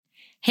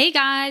Hey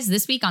guys,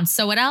 this week on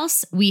So What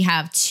Else, we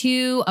have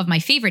two of my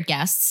favorite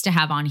guests to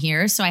have on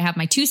here. So I have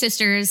my two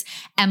sisters,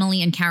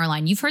 Emily and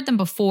Caroline. You've heard them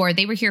before.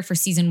 They were here for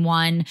season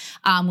 1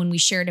 when we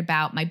shared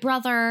about my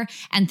brother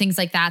and things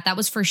like that. That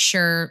was for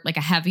sure like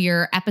a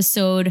heavier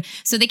episode.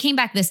 So they came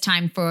back this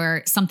time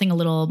for something a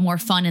little more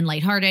fun and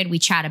lighthearted. We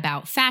chat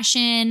about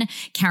fashion,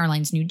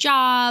 Caroline's new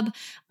job.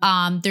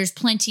 There's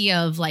plenty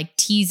of like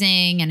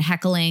teasing and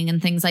heckling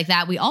and things like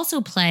that. We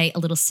also play a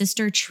little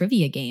sister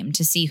trivia game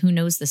to see who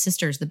knows the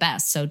sisters the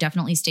best. So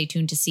definitely stay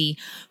tuned to see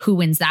who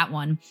wins that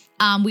one.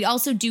 We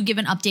also do give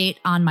an update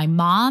on my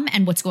mom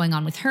and what's going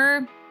on with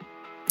her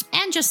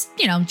and just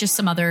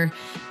some other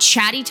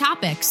chatty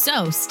topics.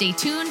 So stay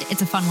tuned.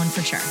 It's a fun one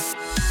for sure.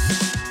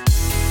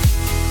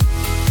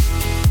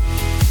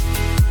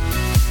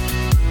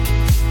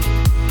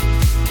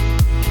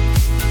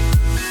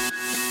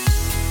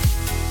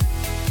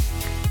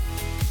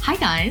 Hi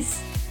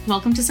guys,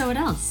 welcome to So What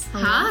Else.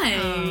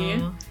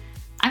 Hi.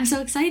 I'm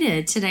so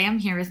excited. Today I'm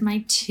here with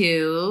my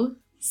two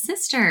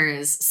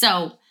sisters.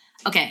 So,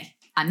 okay,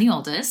 I'm the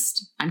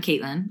oldest. I'm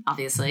Caitlin,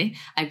 obviously.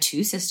 I have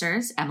two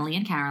sisters, Emily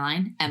and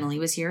Caroline. Emily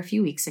was here a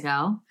few weeks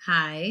ago.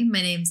 Hi,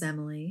 my name's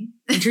Emily.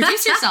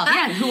 Introduce yourself.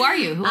 Yeah, who are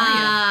you?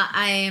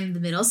 I am the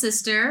middle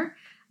sister.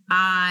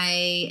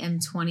 I am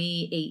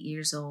 28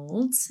 years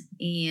old,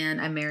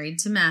 and I'm married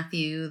to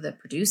Matthew, the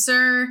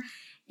producer.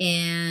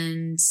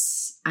 And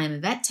I'm a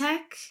vet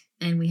tech,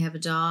 and we have a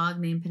dog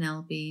named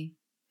Penelope,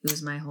 who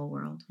is my whole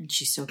world. And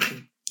she's so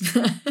cute.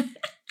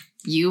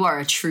 You are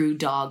a true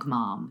dog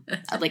mom,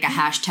 like a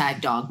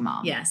hashtag dog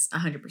mom. Yes,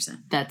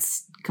 100%.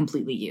 That's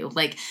completely you.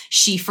 Like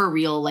she for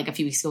real, like a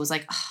few weeks ago was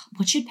like, oh,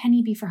 what should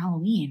Penny be for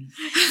Halloween?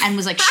 And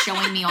was like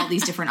showing me all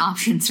these different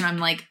options. And I'm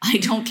like, I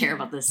don't care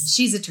about this.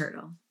 She's a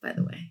turtle, by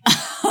the way.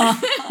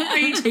 Are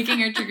you taking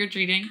her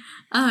trick-or-treating?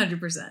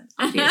 100%.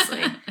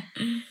 Obviously.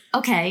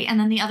 Okay. And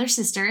then the other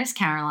sister is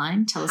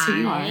Caroline. Tell us who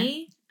you are.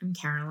 Hi, I'm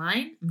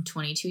Caroline. I'm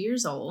 22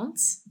 years old.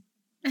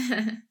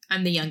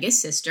 I'm the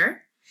youngest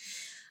sister.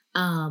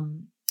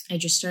 I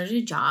just started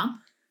a job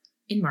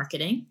in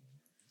marketing.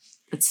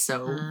 It's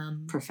so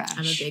profesh.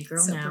 I'm a big girl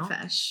So now.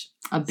 profesh.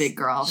 A big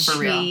girl, for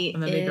real.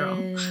 I'm a big girl.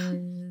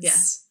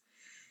 Yes.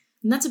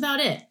 And that's about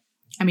it.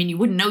 I mean, you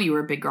wouldn't know you were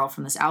a big girl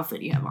from this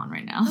outfit you have on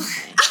right now.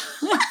 Okay.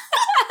 What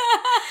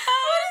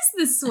is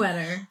this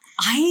sweater?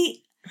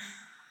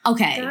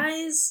 Okay.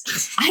 Guys.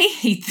 I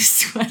hate this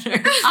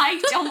sweater.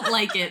 I don't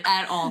like it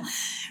at all.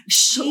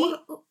 Who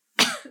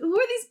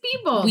are these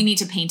people? We need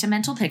to paint a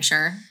mental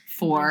picture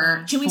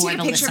for Can we for take a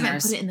the picture of it and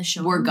listeners. put it in the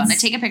show We're notes? gonna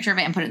take a picture of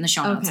it and put it in the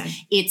show notes. Okay.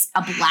 It's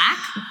a black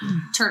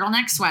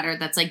turtleneck sweater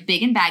that's like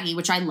big and baggy,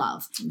 which I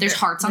love. There's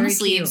hearts on the Very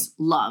sleeves,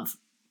 cute. love.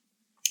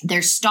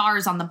 There's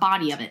stars on the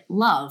body of it,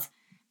 love.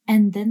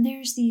 And then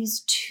there's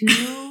these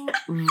two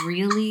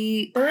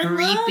really They're in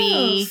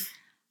creepy love.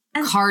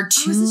 And-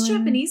 cartoon. Oh, is this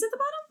Japanese at the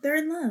bottom? They're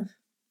in love.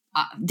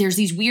 There's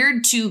these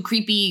weird two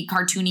creepy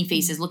cartoony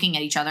faces looking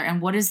at each other. And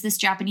what is this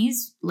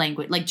Japanese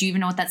language? Like, do you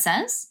even know what that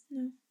says?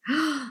 No.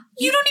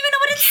 You don't even know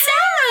what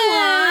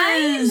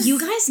it says. You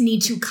guys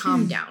need to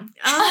calm down.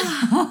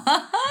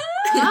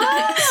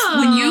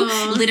 When you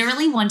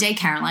literally one day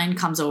Caroline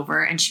comes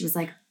over and she was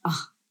like,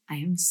 oh, I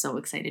am so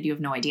excited. You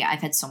have no idea.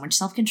 I've had so much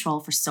self-control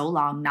for so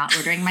long, not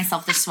ordering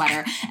myself this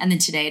sweater. And then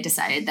today I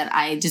decided that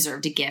I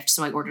deserved a gift.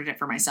 So I ordered it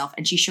for myself.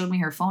 And she showed me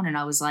her phone and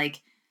I was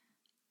like,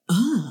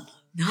 ugh.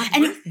 Not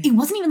And worth it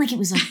wasn't even like it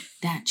was like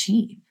that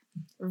cheap.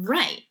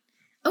 Right.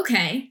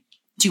 Okay.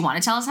 Do you want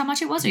to tell us how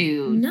much it was? Or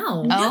you?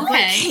 No.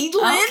 Okay.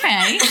 Caitlin.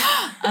 Okay.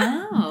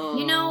 Oh.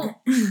 You know,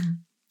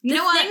 You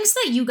know what? things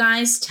that you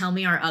guys tell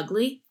me are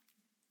ugly,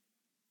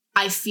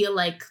 I feel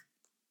like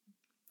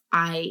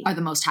Are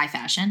the most high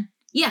fashion?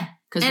 yeah.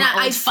 Because And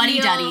we're I old funny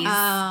feel, duddies.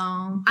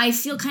 Oh. I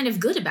feel kind of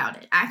good about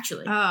it,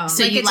 actually. Oh.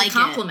 So like you it's like a it.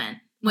 compliment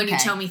when you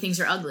Okay. tell me things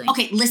are ugly.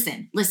 Okay,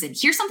 listen.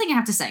 Here's something I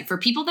have to say. For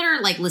people that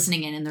are like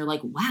listening in and they're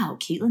like, wow,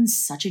 Caitlin's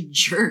such a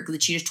jerk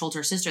that she just told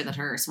her sister that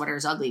her sweater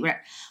is ugly.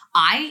 Whatever.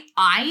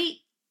 I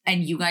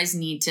and you guys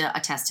need to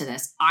attest to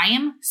this. I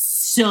am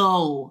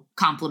so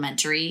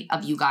complimentary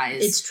of you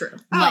guys. It's true.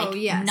 Like Oh,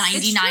 yes.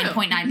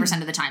 99.9%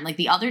 of the time. Like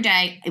the other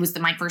day, it was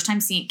my first time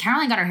seeing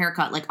Caroline got her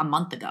haircut like a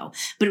month ago,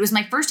 but it was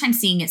my first time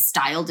seeing it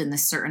styled in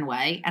this certain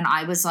way. And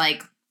I was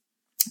like,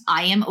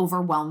 I am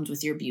overwhelmed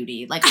with your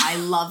beauty. Like, I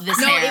love this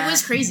No, hair. it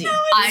was crazy.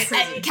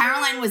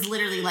 Caroline was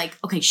literally like,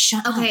 okay,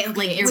 shut up. Okay,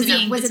 Like, you're it's enough.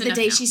 being, Was it It's the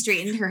day enough she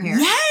straightened her hair?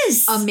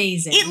 yes.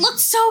 Amazing. It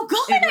looked so good.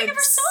 It I looked never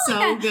saw so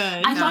that.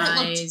 good. I thought it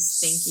looked Guys,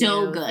 thank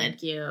so you. good.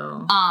 Thank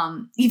you.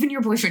 Even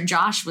your boyfriend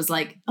Josh was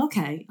like,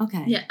 okay.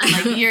 Yeah.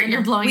 Like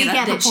you're blowing We it out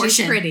get of it. She's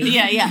proportion. pretty.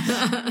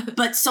 Yeah.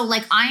 But so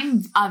like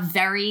I'm a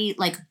very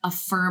like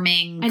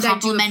affirming, And I do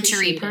complimentary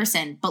appreciate it.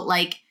 person. But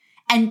like,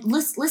 and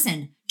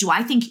listen, do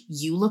I think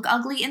you look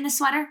ugly in the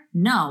sweater?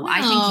 No,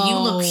 I think you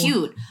look No.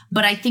 cute.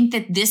 But I think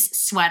that this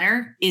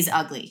sweater is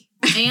ugly.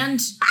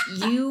 And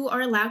you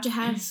are allowed to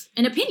have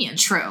an opinion.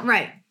 True.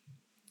 Right.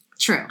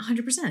 True.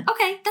 100%.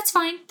 Okay, that's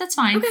fine. That's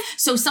fine. Okay.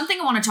 So something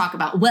I want to talk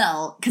about,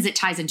 well, because it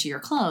ties into your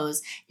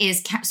clothes,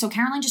 is so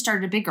Caroline just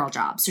started a big girl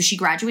job. So she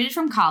graduated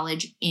from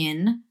college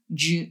in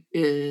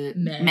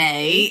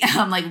May.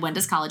 I'm like, when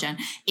does college end?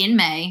 In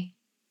May.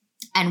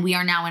 And we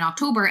are now in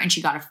October, and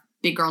she got a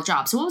big girl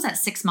job. So what was that,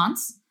 6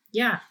 months?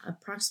 Yeah,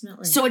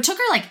 approximately. So it took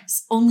her like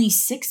only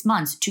 6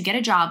 months to get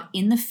a job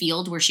in the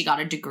field where she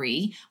got a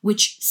degree,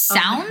 which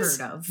sounds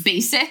Unheard of.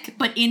 basic,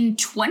 but in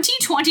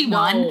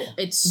 2021, no,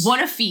 it's what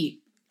a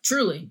feat.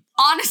 truly.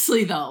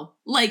 Honestly, though,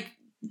 like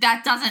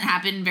that doesn't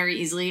happen very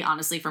easily,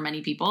 honestly, for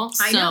many people.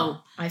 I So know.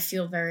 I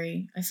feel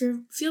very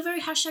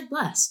hashtag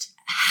blessed.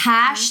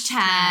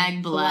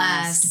 hashtag blessed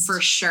blessed.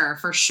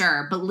 for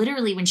sure. But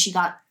literally when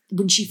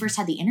she first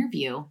had the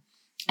interview,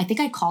 I think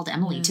I called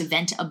Emily to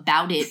vent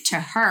about it to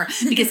her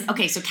because,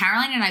 okay, so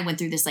Caroline and I went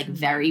through this like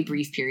very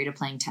brief period of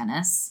playing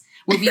tennis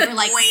where we were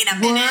like, Wait a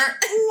minute.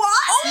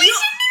 What? Oh, we didn't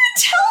even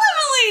tell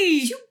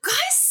Emily. You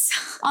guys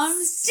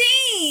I'm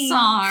stink.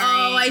 sorry.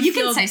 Oh, I you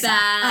feel can say so.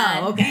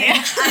 bad. Oh, okay. I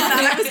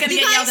thought I was going to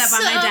You get yelled guys at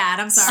by my dad.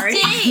 I'm sorry.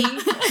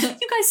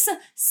 Stink. You guys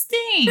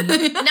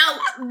sting.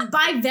 Now,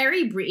 by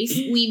very brief,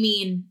 we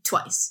mean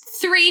twice.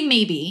 3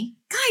 maybe.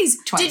 Guys,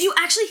 Twice. did you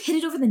actually hit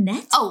it over the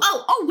net?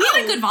 Oh, we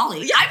had a good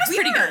volley. Yeah, I was we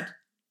pretty were. good.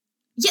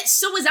 Yes,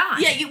 so was I.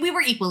 Yeah, we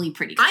were equally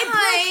pretty good.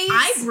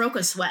 I broke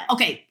a sweat.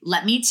 Okay,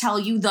 let me tell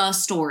you the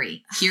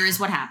story. Here is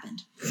what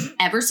happened.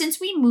 Ever since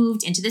we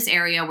moved into this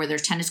area where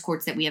there's tennis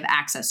courts that we have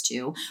access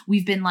to,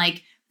 we've been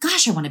like,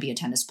 gosh, I want to be a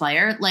tennis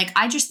player. Like,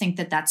 I just think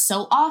that that's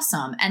so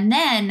awesome. And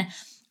then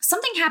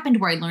something happened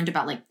where I learned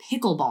about like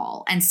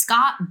pickleball, and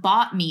Scott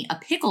bought me a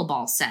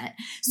pickleball set.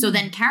 So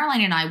then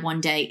Caroline and I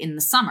one day in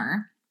the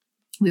summer,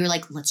 we were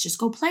like, let's just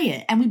go play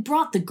it. And we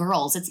brought the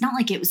girls. It's not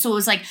like it was, so it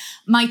was like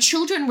my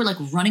children were like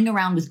running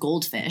around with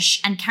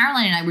goldfish and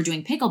Caroline and I were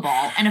doing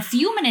pickleball. And a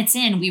few minutes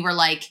in, we were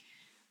like,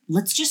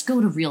 let's just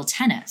go to real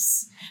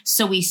tennis.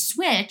 So we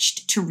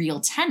switched to real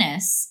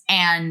tennis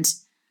and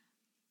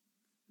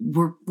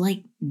we're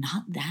like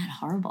not that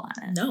horrible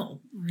at it.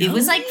 No. It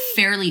was like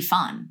fairly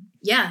fun.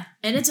 Yeah,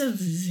 and it's a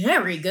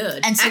very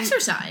good And so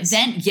exercise.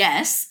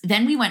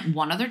 Then we went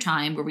one other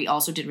time where we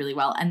also did really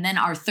well. And then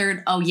our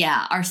third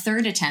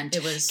attempt,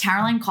 It was-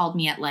 Caroline called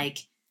me at like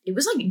it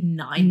was like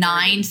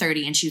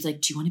 9:30 and she was like,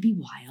 do you want to be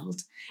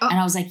wild? Oh, And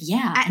I was like,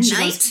 yeah. at And she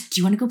night? goes,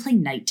 do you want to go play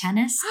night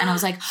tennis? And I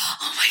was like,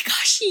 oh my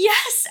gosh,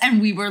 yes.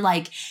 And we were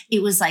like,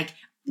 it was like,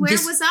 Where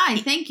was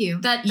I? Thank you.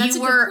 that's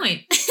you a were- good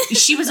point.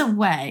 she was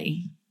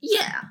away.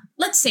 Yeah,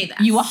 let's say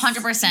that. You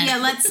 100%. Yeah,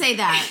 let's say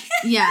that.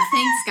 Yeah,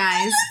 thanks,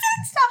 guys.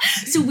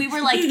 So we were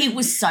like, it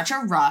was such a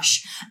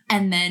rush.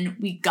 And then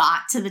we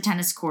got to the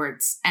tennis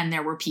courts and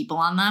there were people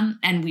on them.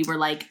 And we were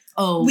like,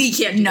 oh, We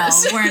can't do no,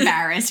 this. we're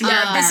embarrassed. We're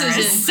Yeah, this embarrassed.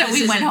 isn't- So we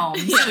this went isn't- home.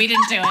 So we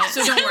didn't do it.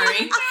 So don't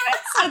worry.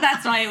 So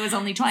that's why it was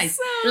only twice.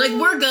 We're like,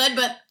 we're good,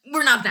 but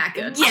we're not that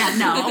good. Yeah,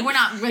 no, we're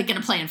not like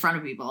gonna play in front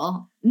of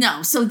people.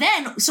 No. So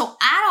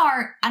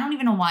I don't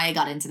even know why I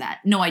got into that.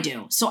 No, I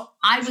do. So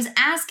I was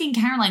asking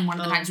Caroline one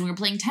of the times when we were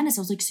playing tennis,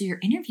 I was like, so your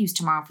interview's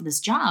tomorrow for this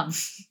job.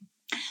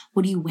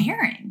 What are you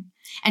wearing?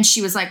 And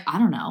she was like, I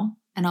don't know.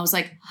 And I was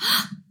like,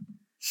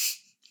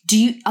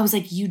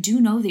 you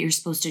do know that you're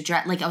supposed to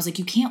dress, like, I was like,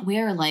 you can't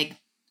wear like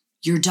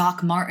your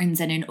Doc Martens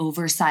and an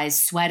oversized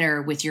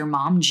sweater with your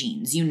mom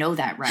jeans. You know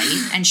that,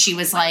 right? And she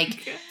was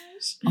like,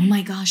 oh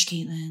my gosh,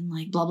 Caitlin,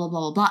 like blah, blah, blah,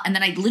 blah, blah. And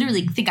then I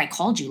literally think I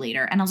called you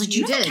later. And I was like, do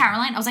you know did.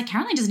 Caroline? I was like,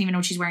 Caroline doesn't even know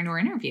what she's wearing to her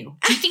interview.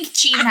 Do you think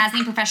she even has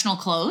any professional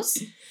clothes?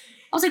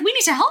 I was like, we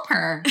need to help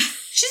her.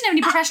 She doesn't have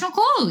any professional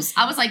clothes.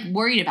 I was like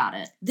worried about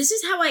it. This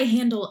is how I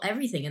handle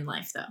everything in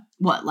life, though.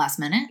 What, last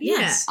minute?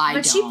 Yes, I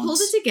but she don't. pulled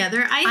it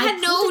together. I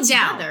had no pulled it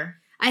doubt. together.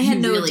 I had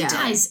You no really doubt. did.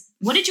 Guys,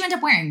 What did you end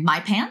up wearing? My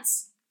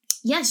pants?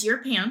 yes, your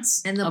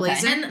pants And the Okay.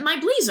 blazer. and my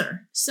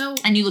blazer. So,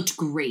 And you looked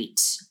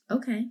great.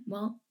 okay,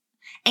 well,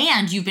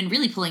 And you've been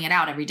really pulling it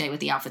out every day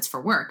with the outfits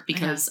for work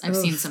because I've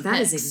seen some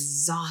That is pics.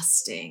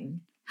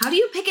 exhausting. How do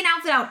you pick an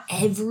outfit out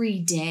every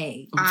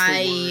day? It's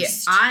the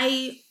worst.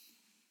 I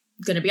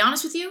gonna be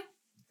honest with you,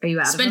 Are you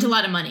out spent of a them?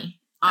 lot of money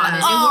on a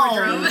new Oh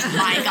wardrobe.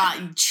 my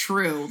God,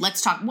 true.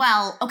 Let's talk.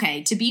 Well,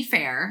 okay, to be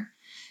fair,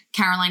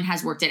 Caroline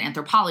has worked at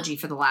Anthropology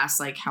for the last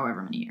like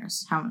however many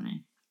years. How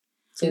many?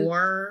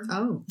 4.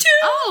 Oh.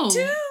 Oh,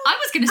 I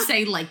was going to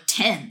say like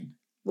 10.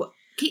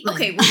 Caitlin.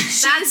 Okay, well,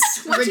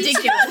 that's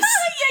ridiculous.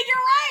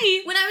 Yeah,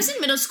 you're When I was in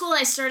middle school,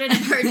 I started a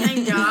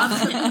part-time job.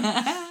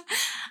 right.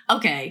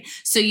 Okay,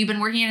 so you've been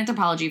working in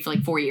Anthropology for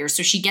like 4 years.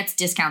 So she gets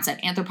discounts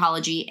at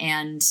Anthropology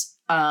and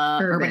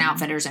Urban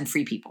Outfitters and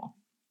Free People,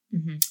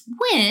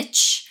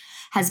 which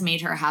has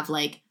made her have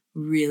like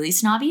really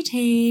snobby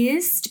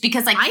taste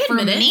because like I for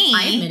admit me, it.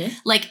 I admit it.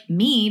 like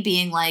me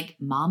being like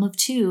mom of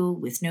 2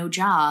 with no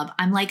job,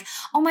 I'm like,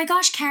 oh my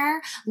gosh,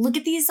 Cara, look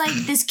at these like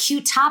this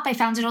cute top I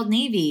found at Old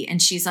Navy,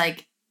 and she's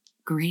like,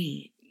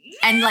 great,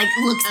 and like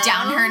looks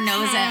down her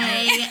nose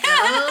at me.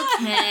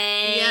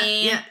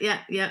 Okay.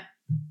 Yeah.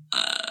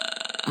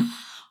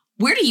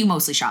 Where do you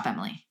mostly shop,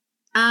 Emily?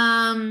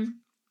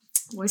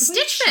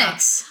 Stitch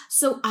Fix.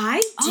 So I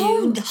do.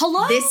 Oh,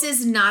 hello. This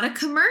is not a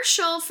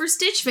commercial for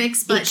Stitch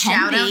Fix, but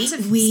shout out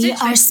to We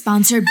Stitch are Fix.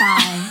 sponsored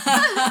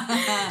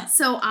by.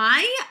 So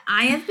I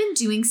have been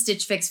doing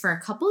Stitch Fix for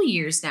a couple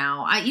years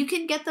now. You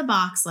can get the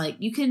box, like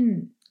you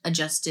can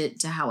adjust it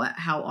to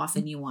how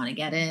often you want to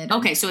get it.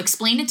 Okay, so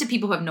explain it to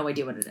people who have no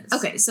idea what it is.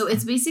 Okay, so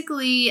it's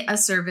basically a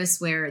service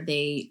where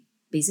they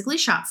basically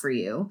shop for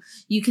you.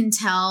 You can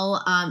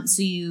tell,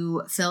 so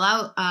you fill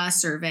out a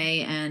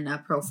survey and a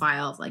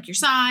profile of like your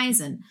size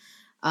and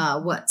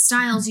what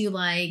styles you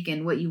like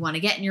and what you want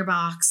to get in your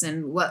box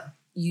and what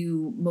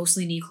you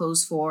mostly need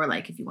clothes for,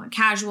 like if you want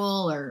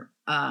casual or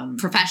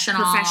Professional,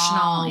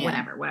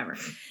 yeah. whatever.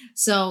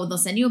 So they'll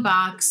send you a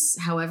box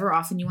however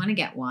often you want to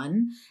get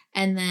one,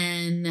 and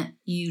then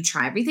you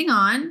try everything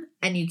on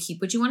and you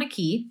keep what you want to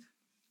keep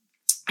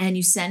and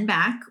you send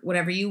back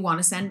whatever you want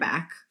to send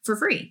back for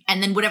free.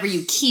 And then whatever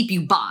you keep,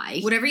 you buy.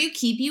 Whatever you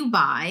keep, you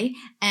buy.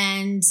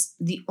 And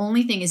the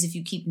only thing is if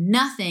you keep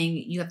nothing,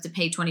 you have to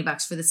pay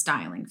 $20 for the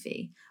styling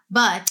fee.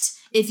 But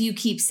if you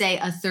keep, say,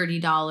 a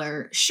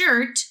 $30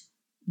 shirt,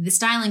 the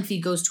styling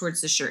fee goes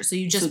towards the shirt. So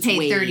you just pay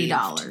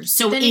 $30.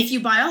 So then if you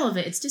buy all of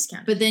it, it's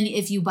discounted. But then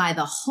if you buy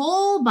the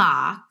whole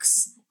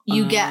box,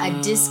 you get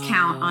a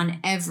discount on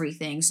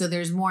everything. So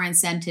there's more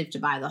incentive to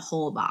buy the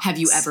whole box. have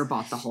you ever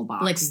bought the whole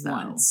box? Like though?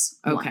 once.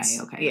 Okay.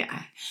 Yeah. Okay.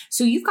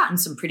 So you've gotten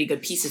some pretty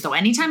good pieces though.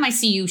 Anytime I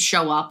see you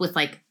show up with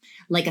like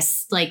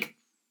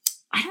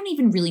I don't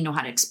even really know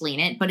how to explain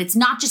it, but it's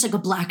not just like a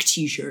black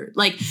t-shirt.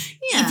 Like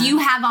Yeah. if you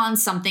have on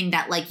something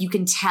that like you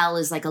can tell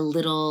is like a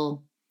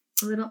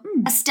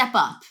step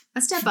up.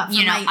 A step up.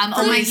 You know, I'm my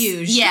always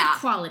huge. yeah.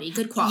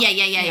 Good quality.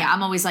 Yeah.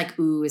 I'm always like,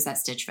 ooh, is that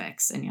Stitch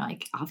Fix? And you're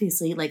like,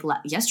 obviously, like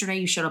yesterday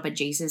you showed up at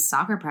Jace's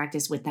soccer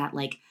practice with that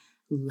like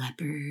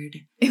leopard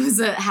It was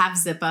a half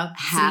zip up.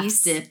 half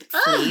fleece. zip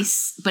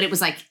fleece, but it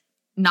was like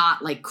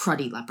not like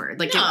cruddy leopard.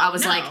 Like No, I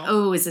was no. like,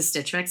 oh, is this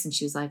Stitch Fix? And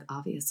she was like,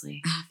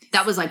 obviously.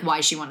 That was like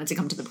why she wanted to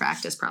come to the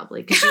practice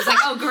probably. Because she was like,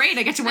 oh, great,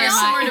 I get to wear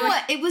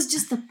my. It was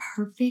just the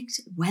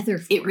perfect weather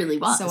for It really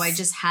was. So I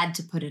just had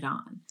to put it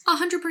on.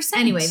 100%.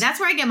 Anyway, that's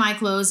where I get my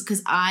clothes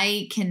because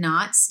I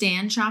cannot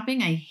stand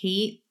shopping. I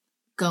hate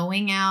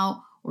going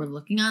out or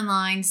looking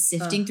online,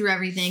 sifting through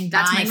everything,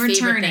 That's buying, my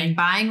favorite returning, thing.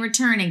 buying,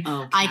 returning.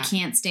 Oh, I Kat.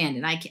 can't stand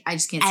it. I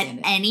just can't At stand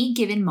it. any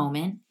given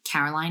moment,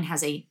 Caroline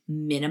has a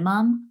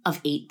minimum of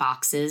 8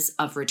 boxes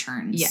of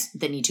returns Yeah.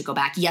 that need to go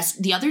back. Yes,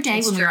 the other day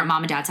It's when we were true. at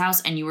Mom and Dad's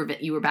house and you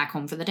were back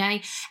home for the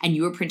day and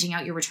you were printing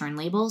out your return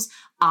labels,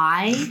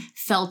 I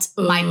felt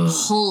my Ugh.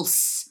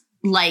 pulse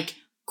like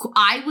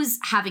I was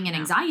having an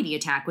anxiety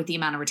attack with the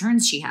amount of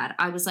returns she had.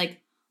 I was like,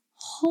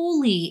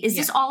 holy, is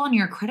this all on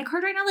your credit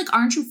card right now? Like,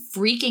 aren't you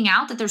freaking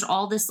out that there's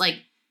all this like,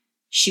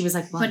 she was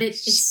like, what? But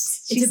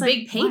it's She's a like,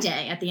 big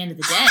payday at the end of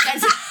the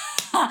day.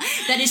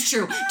 That is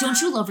true. Don't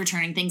you love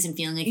returning things and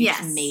feeling like you Yes,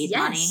 just made yes,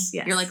 money?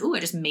 yes. You're like, ooh, I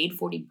just made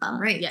 $40.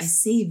 Right. I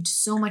Yes. saved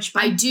so much.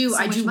 I do so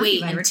much money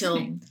wait by until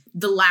returning.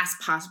 the last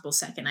possible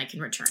second I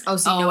can return it. Oh,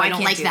 so Oh, no, I don't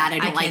can't like do that.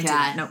 it. I don't like can't do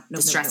that. No,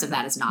 The stress of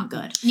that is not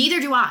good. Neither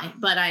do I,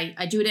 but I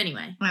do it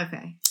anyway.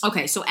 Okay.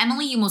 Okay, so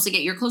Emily, you mostly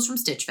get your clothes from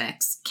Stitch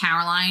Fix.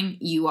 Caroline,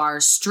 you are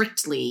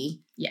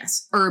strictly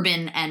Yes.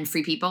 Urban and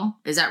Free People.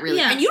 Is that really?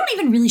 Yeah. And you don't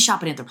even really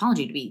shop at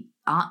Anthropologie to be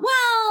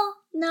well.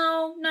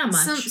 No, not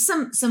much.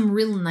 Some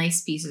real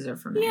nice pieces are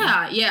from there.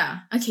 yeah,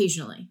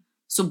 occasionally.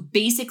 So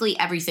basically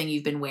everything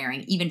you've been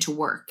wearing, even to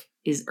work,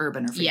 is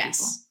Urban or Free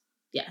People.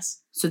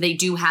 Yes. So they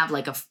do have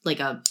like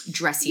a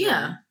dressier.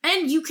 Yeah.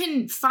 And you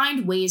can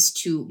find ways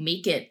to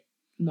make it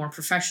more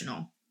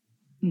professional.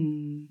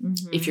 Mhm.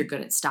 If you're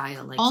good at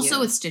style, like also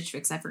you. with Stitch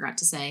Fix, I forgot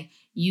to say,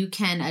 you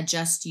can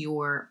adjust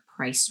your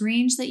price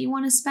range that you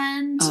want to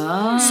spend.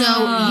 Oh. So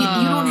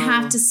you don't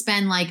have to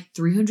spend like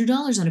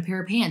 $300 on a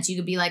pair of pants. You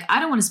could be like, I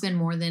don't want to spend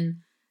more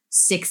than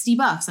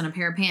 $60 on a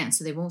pair of pants.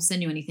 So they won't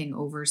send you anything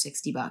over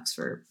 $60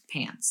 for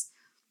pants.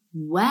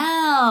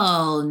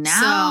 Well,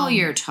 now So,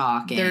 you're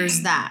talking.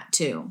 There's that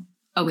too,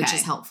 okay. which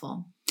is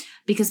helpful.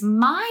 Because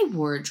my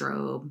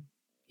wardrobe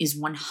is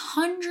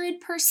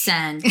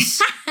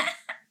 100%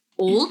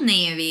 Old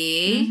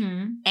Navy,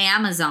 Mhm.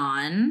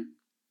 Amazon,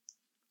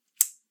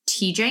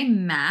 TJ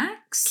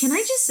Maxx. Can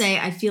I just say,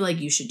 I feel like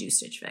you should do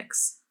Stitch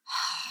Fix.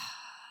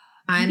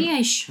 Maybe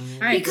I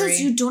should. I Because agree.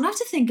 you don't have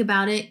to think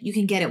about it. You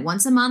can get it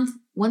once a month,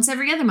 once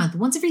every other month,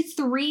 once every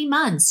 3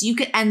 months. You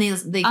could, and they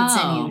can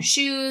send Oh. you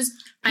shoes,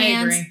 I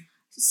pants,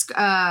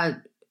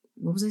 agree.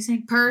 what was I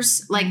saying?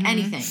 Purse, like Mhm.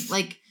 anything,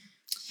 like,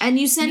 and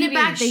you send Maybe it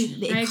back. I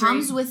should. It I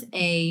comes agree. with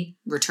a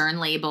Return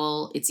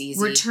label. It's easy.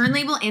 return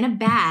label and a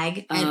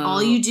bag, and Oh.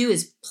 all you do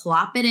is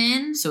plop it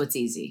in, So it's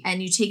easy.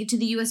 and you take it to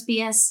the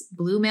USPS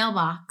blue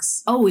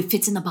mailbox. Oh, it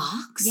fits in the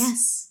box?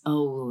 Yes.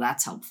 Oh,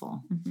 that's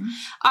helpful. Mhm.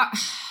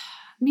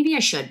 Maybe I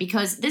should,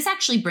 because this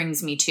actually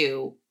brings me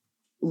to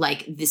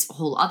like this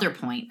whole other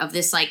point of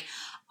this, like,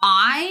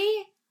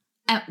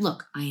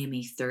 look, I am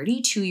a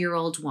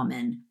 32-year-old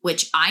woman,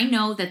 which I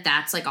know that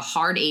that's like a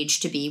hard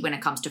age to be when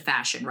it comes to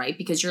fashion, right?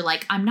 Because you're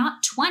like, I'm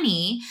not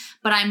 20,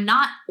 but I'm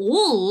not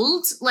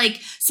old.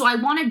 Like, so I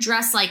want to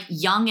dress like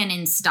young and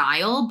in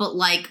style, but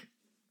like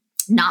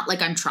not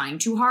like I'm trying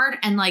too hard.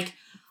 And like,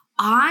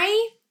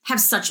 I have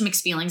such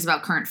mixed feelings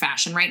about current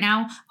fashion right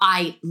now.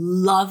 I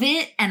love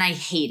it and I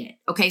hate it.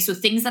 Okay. So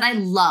things that I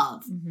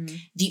love,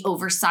 the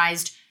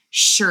oversized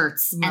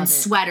shirts and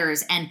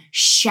sweaters and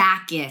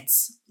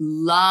shackets.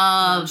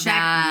 Love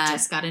that. You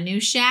just got a new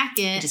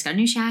shacket. I just got a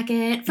new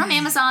shacket from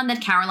Amazon that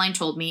Caroline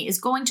told me is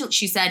going to,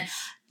 she said,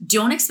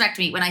 don't expect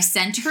me when I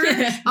sent her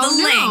the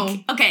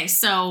link. Okay,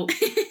 so,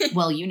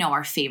 well, you know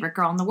our favorite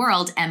girl in the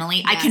world,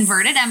 Emily. Yes. I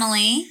converted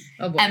Emily.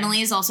 Oh boy.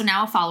 Emily is also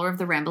now a follower of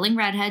the Rambling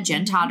Redhead,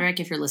 Jen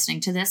Todrick. If you're listening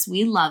to this,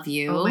 we love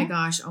you. Oh my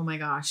gosh. Oh my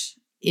gosh.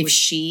 If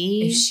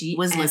she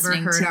was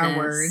listening heard to our this,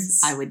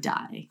 words, I would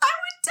die.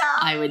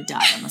 I would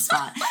die on the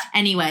spot.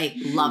 Anyway,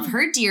 love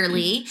her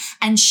dearly.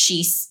 And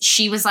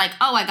she was like,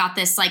 oh, I got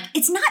this. Like,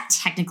 it's not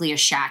technically a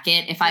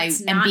shacket. If I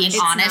am being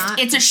honest,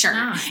 it's a shirt.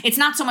 It's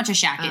not so much a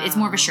shacket. It's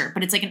more of a shirt,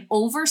 but it's like an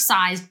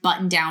oversized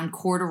button down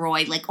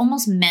corduroy, like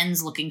almost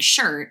men's looking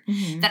shirt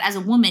that as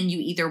a woman, you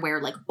either wear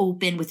like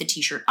open with a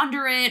t-shirt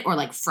under it or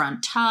like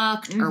front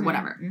tucked or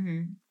whatever.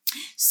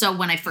 So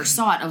when I first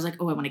saw it, I was like,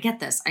 oh, I want to get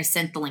this. I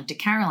sent the link to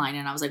Caroline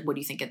and I was like, what do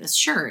you think of this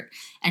shirt?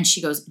 And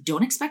she goes,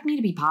 don't expect me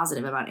to be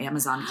positive about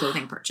Amazon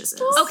clothing purchases.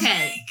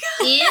 Okay.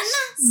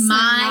 In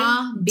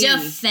my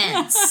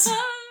defense.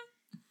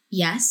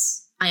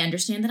 Yes, I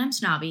understand that I'm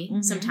snobby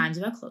sometimes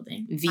about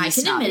clothing. I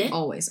can admit it.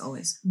 Always.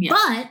 Yeah.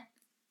 But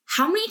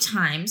how many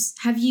times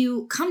have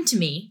you come to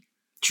me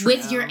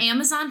with your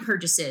Amazon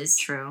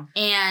purchases?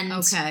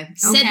 And said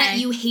that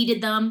you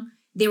hated them.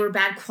 They were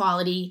bad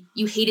quality.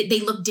 You hated.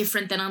 They look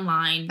different than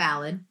online.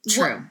 Valid.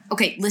 True.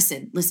 Okay.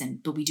 Listen.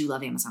 But we do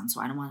love Amazon,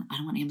 so I don't want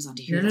Amazon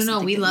to hear this.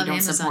 No. We love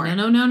Amazon.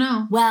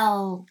 No.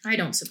 Well, I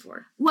don't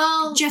support.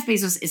 Well, Jeff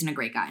Bezos isn't a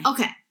great guy.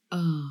 Okay.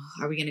 Oh,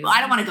 are we gonna go? Well,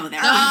 I don't want to go there.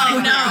 Oh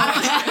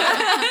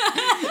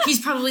no. He's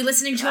probably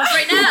listening to us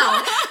right now. You're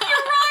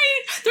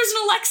right. There's an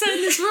Alexa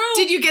in this room.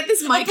 Did you get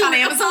this mic on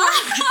Amazon?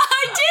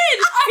 I did.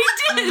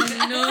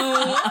 Oh,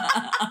 no.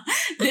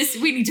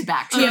 We need to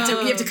back. We have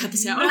to cut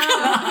this out.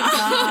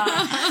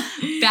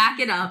 Back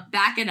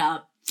it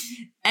up.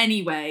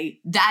 Anyway,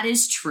 that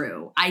is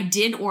true. I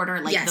did order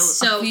a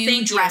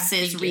few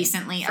dresses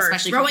recently,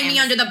 especially throwing me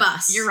under the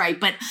bus. You're right,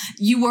 but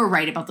you were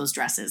right about those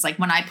dresses. Like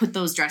when I put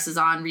those dresses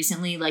on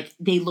recently, like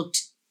they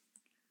looked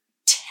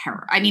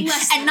terrible. I mean,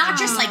 and not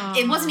just like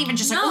it wasn't even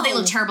just like they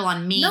look terrible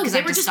on me because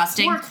I'm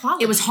disgusting.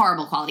 It was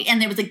horrible quality,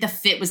 and it was like the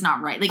fit was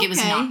not right. Like it was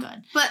not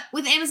good. But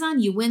with Amazon,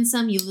 you win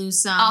some, you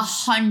lose some.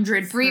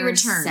 100% free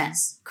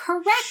returns.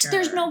 Correct. Sure.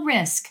 There's no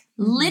risk.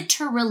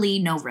 Literally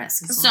no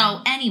risk. Okay.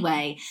 So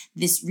anyway,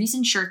 this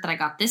recent shirt that I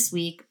got this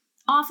week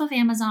off of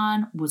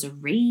Amazon was a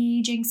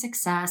raging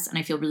success, and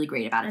I feel really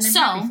great about it. And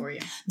I'm happy for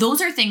you.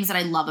 Those are things that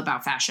I love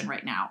about fashion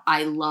right now.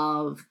 I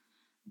love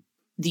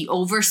the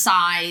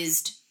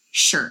oversized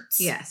shirts.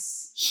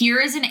 Yes. Here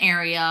is an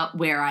area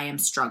where I am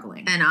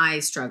struggling. And I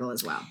struggle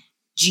as well.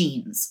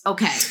 Jeans.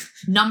 Okay.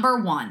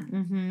 Number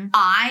one,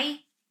 I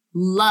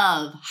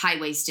love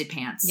high-waisted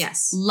pants.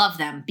 Yes. Love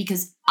them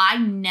because I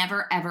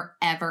never, ever,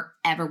 ever,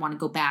 ever want to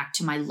go back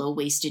to my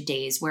low-waisted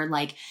days where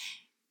like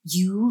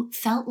you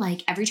felt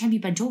like every time you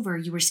bent over,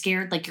 you were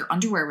scared like your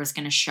underwear was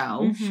going to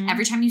show.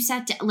 Every time you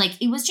sat down,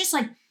 like it was just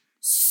like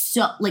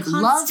so like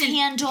constant love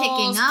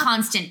handles,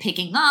 constant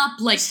picking up,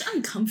 like just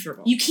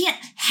uncomfortable. You can't,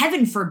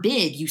 heaven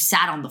forbid you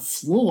sat on the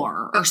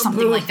floor or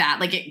something like that.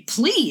 Like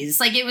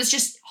it was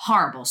just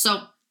horrible.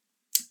 So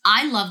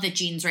I love that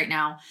jeans right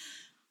now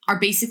are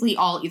basically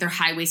all either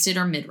high-waisted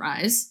or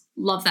mid-rise.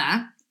 Love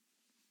that.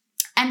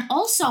 And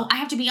also, I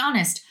have to be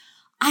honest,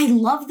 I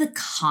love the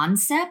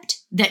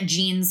concept that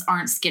jeans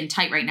aren't skin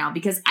tight right now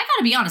because I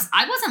gotta be honest,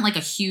 I wasn't like a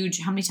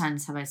huge, how many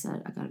times have I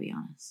said I gotta be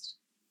honest?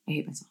 I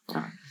hate myself.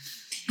 Whatever.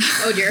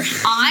 Oh dear.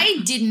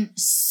 I didn't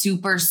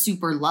super,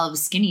 super love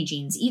skinny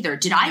jeans either.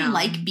 Did I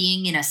like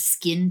being in a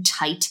skin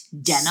tight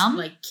denim?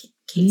 Like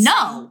casing?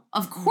 No,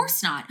 of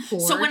course not.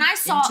 So when I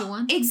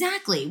saw,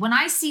 exactly, when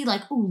I see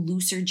like, oh,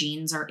 looser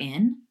jeans are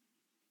in,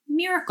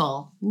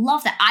 miracle.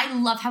 Love that. I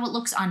love how it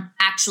looks on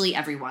actually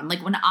everyone.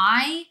 Like when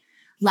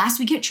last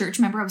week at church,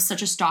 remember I was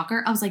such a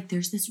stalker. I was like,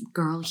 there's this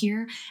girl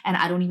here and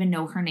I don't even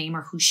know her name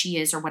or who she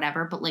is or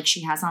whatever. But like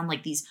she has on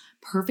like these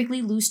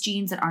perfectly loose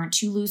jeans that aren't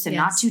too loose and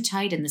not too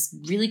tight and this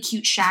really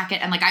cute shacket.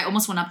 And like, I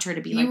almost went up to her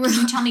to be like, can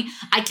you tell me?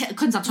 I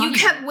couldn't stop talking. You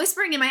kept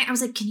whispering in my ear. I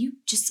was like, can you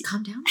just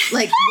calm down?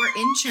 Like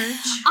we're in church.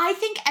 I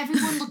think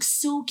everyone looks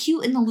so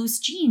cute in the loose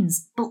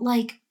jeans, but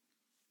like,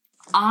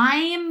 I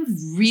am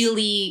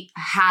really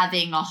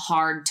having a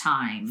hard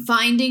time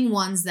finding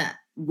ones that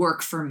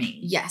work for me.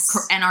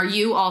 Yes. And are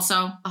you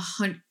also?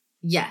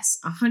 Yes,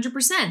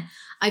 100%.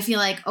 I feel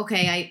like,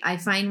 okay, I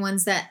find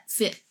ones that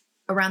fit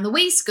around the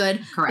waist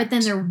good. Correct. But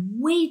then they're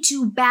way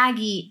too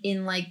baggy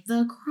in like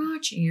the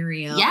crotch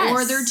area. Yes.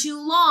 Or they're too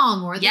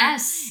long. Or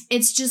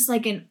it's just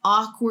like an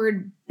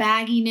awkward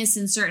bagginess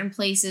in certain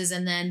places.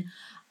 And then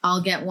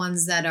I'll get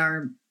ones that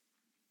are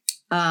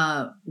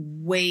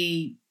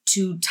way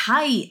too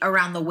tight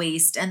around the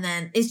waist. And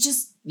then it's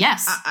just,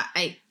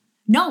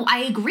 No,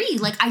 I agree.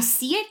 Like I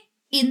see it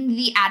in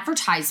the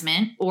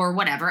advertisement or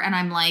whatever. And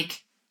I'm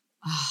like,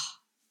 oh,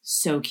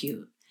 so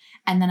cute.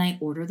 And then I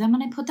order them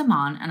and I put them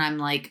on and I'm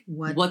like,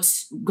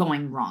 what's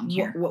going wrong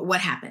here?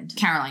 What happened?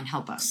 Caroline,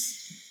 help us.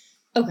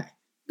 Okay.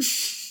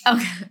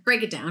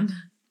 Break it down.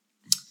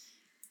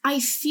 I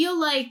feel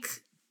like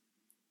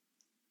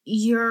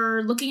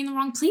you're looking in the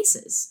wrong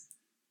places.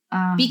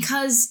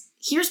 Because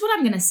here's what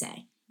I'm going to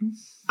say.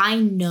 I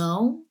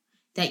know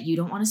that you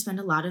don't want to spend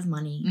a lot of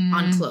money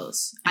on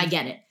clothes. I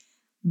get it.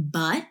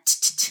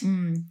 But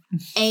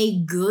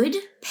a good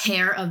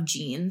pair of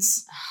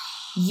jeans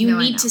you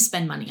need to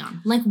spend money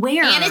on. Like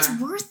where? And it's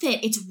worth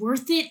it. It's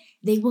worth it.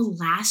 They will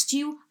last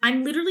you.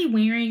 I'm literally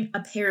wearing a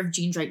pair of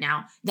jeans right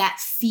now that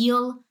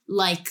feel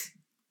like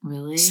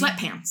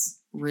sweatpants.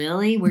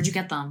 Really? Where'd you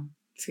get them?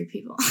 3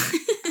 people.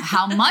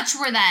 How much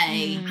were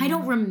they? I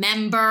don't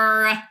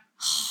remember.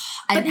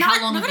 And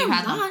how long have you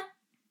had them? Lot.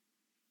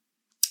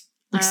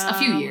 Like a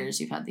few years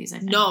you've had these, I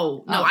think.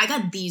 No, I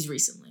got these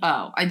recently.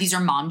 Oh, these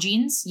are mom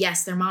jeans?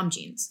 Yes, they're mom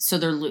jeans. So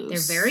they're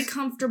loose. They're very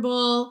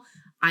comfortable.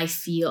 I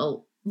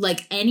feel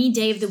like any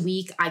day of the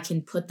week I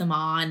can put them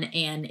on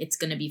and it's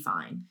going to be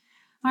fine.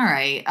 All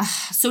right.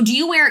 So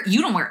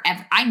you don't wear,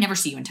 I never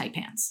see you in tight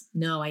pants.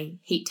 No, I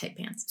hate tight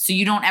pants. So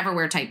you don't ever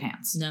wear tight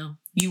pants? No.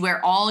 You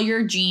wear all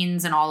your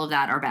jeans and all of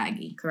that are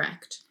baggy?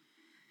 Correct.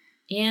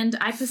 And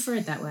I prefer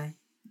it that way.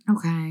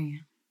 Okay.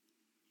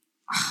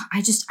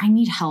 I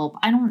need help.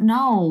 I don't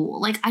know.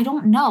 Like, I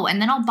don't know. And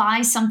then I'll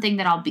buy something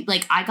that I'll be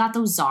like, I got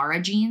those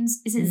Zara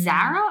jeans. Is it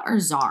Zara or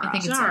Zara? I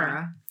think it's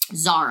Zara.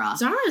 Zara.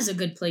 Zara is a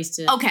good place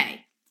to.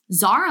 Okay.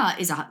 Zara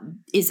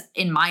is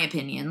in my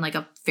opinion like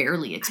a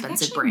fairly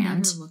expensive brand.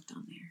 I've never looked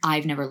on there.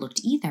 I've never looked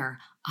either.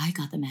 I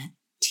got them at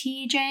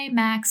TJ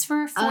Maxx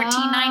for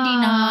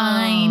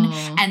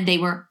 $14.99 and they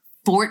were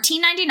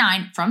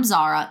 $14.99 from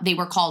Zara. They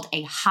were called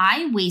a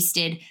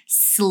high-waisted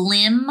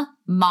slim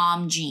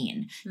mom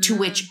jean, to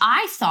which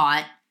I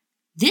thought,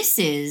 this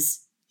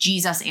is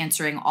Jesus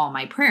answering all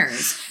my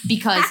prayers,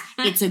 because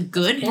it's a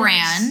good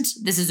brand.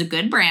 This is a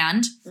good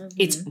brand.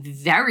 It's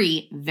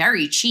very,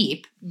 very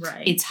cheap.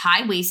 Right. It's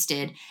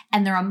high-waisted,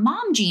 and they're a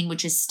mom jean,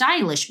 which is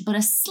stylish, but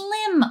a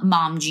slim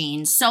mom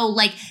jean. So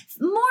like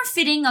more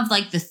fitting of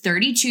like the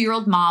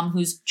 32-year-old mom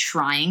who's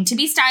trying to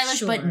be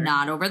stylish, but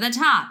not over the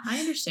top. I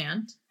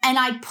understand. And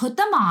I put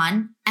them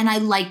on and I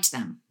liked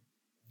them.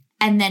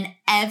 And then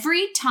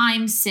every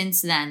time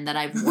since then that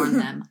I've worn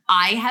them,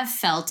 I have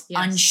felt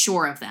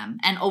unsure of them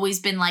and always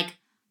been like,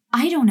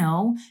 I don't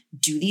know.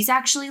 Do these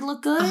actually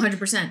look good?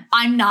 100%.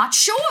 I'm not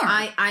sure.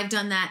 I've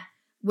done that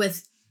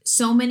with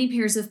so many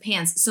pairs of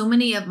pants. So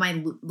many of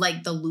my,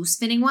 like the loose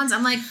fitting ones.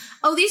 I'm like,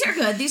 oh, these are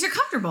good. These are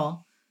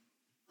comfortable.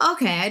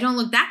 Okay, I don't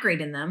look that great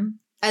in them.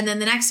 And then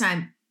the next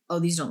time, oh,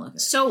 these don't look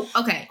good. So,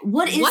 okay.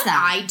 What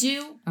that? I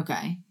do.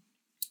 Okay.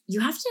 You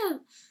have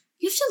to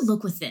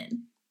look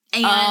within.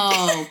 And,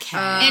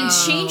 and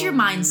change your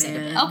mindset a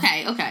bit.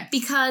 Okay.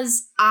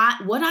 Because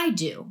what I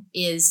do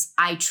is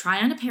I try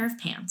on a pair of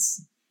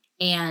pants,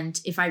 and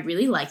if I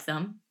really like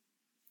them,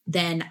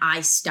 then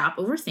I stop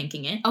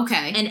overthinking it.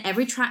 Okay. And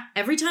every time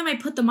I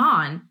put them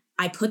on,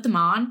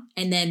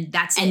 and then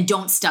that's it. And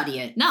don't study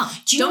it. No,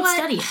 don't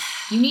study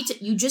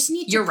it. You just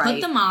need to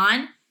put them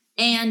on,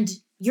 and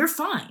you're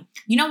fine.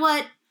 You know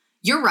what?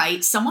 You're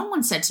right. Someone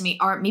once said to me,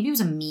 or maybe it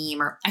was a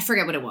meme, or I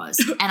forget what it was.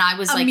 And I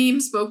was like, a meme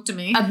spoke to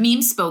me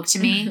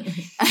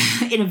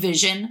in a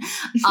vision.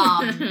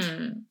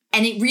 And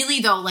it really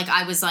though, like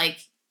I was like,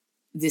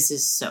 this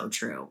is so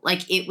true.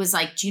 Like it was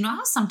like, do you know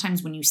how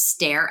sometimes when you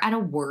stare at a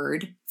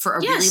word for a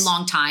really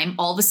long time,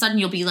 all of a sudden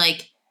you'll be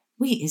like,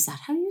 wait, is that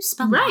how you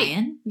spell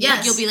lion? Yes.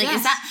 Like you'll be like,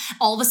 is that,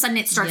 all of a sudden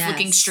it starts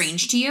looking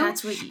strange to you?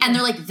 That's what and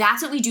they're like,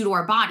 that's what we do to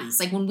our bodies.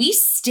 Like when we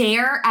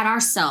stare at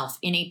ourselves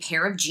in a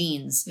pair of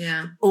jeans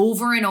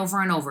over and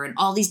over and over, and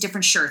all these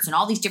different shirts and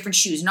all these different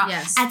shoes. And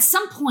at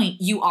some point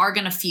you are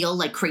going to feel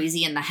like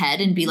crazy in the head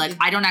and be like,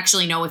 I don't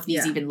actually know if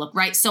these even look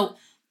right. So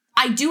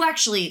I do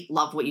actually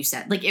love what you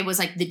said. Like it was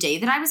like the day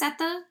that I was at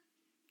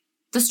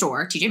the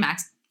store, TJ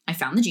Maxx, I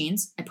found the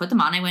jeans, I put them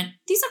on, I went,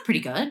 these look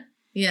pretty good.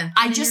 Yeah.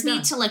 I just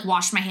need to like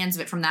wash my hands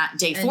of it from that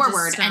day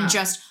forward and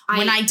just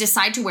when I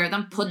decide to wear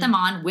them, put them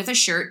on with a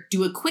shirt,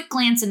 do a quick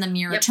glance in the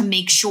mirror to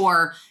make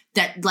sure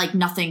that like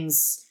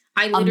nothing's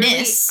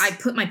amiss. I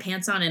put my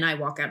pants on and I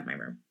walk out of my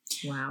room.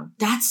 Wow.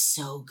 That's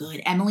so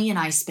good. Emily and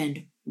I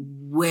spend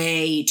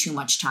way too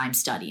much time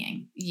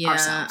studying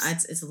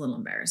ourselves. It's a little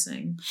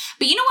embarrassing.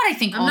 But you know what I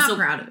think I'm not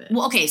proud of it.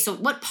 Well, okay, so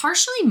what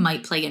partially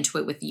might play into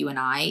it with you and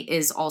I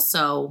is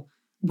also,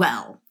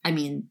 well, I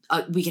mean,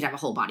 we could have a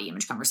whole body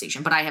image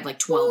conversation, but I have like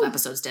 12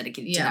 episodes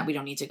dedicated to that. We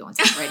don't need to go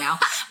into that right now.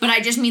 But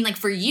I just mean like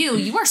for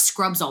you wear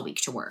scrubs all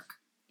week to work.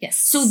 Yes.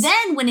 So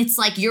then when it's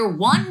like your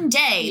one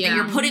day that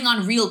you're putting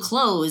on real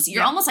clothes,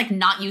 you're almost like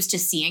not used to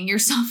seeing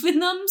yourself in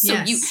them. So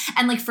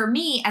and like for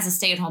me as a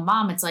stay-at-home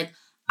mom, it's like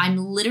I'm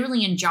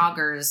literally in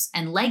joggers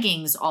and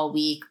leggings all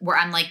week where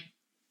I'm like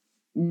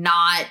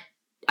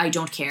I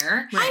don't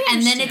care. Right.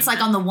 And then it's like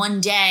on the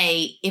one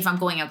day, if I'm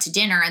going out to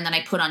dinner and then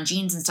I put on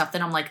jeans and stuff,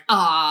 then I'm like,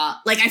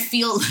 like I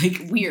feel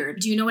like weird.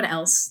 Do you know what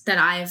else that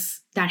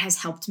has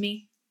helped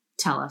me?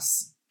 Tell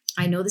us.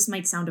 I know this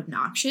might sound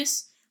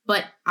obnoxious,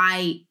 but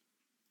I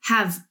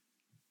have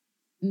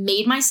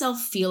made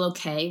myself feel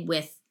okay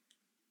with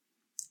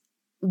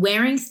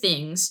wearing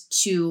things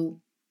to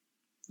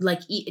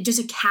like just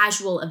a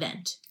casual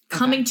event.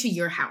 Coming to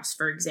your house,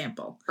 for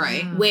example.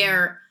 Right.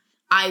 Where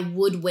I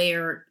would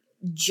wear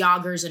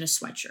joggers and a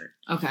sweatshirt.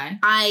 Okay.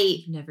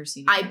 I've never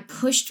seen I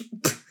pushed...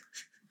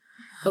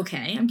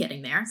 Okay, I'm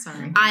getting there.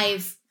 Sorry.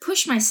 I've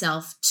pushed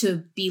myself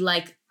to be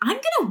like, I'm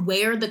going to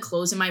wear the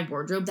clothes in my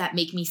wardrobe that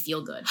make me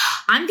feel good.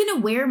 I'm going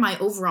to wear my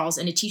overalls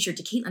and a t-shirt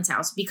to Caitlin's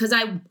house because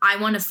I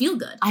want to feel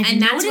good.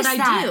 And that's what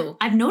I do.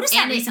 I've noticed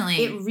that recently.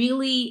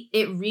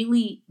 It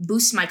really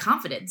boosts my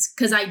confidence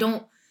because I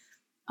don't...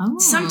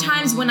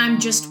 Sometimes when I'm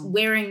just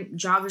wearing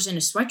joggers and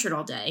a sweatshirt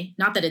all day,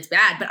 not that it's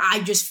bad, but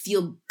I just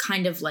feel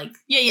kind of like...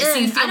 Yeah, so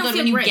you feel good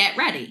when you get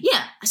ready.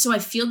 Yeah, so I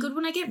feel good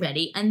when I get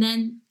ready, and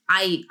then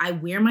I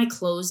wear my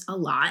clothes a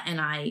lot,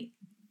 and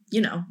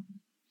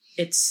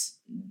it's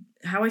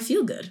how I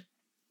feel good.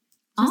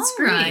 That's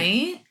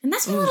great. And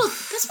that's my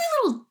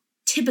little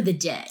tip of the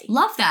day.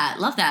 Love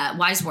that.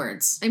 Wise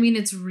words. I mean,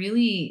 it's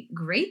really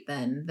great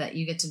then that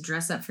you get to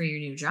dress up for your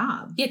new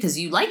job. Yeah, because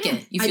you like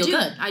it. You feel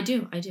good. I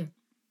do.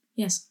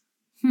 Yes.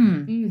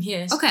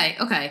 Yes.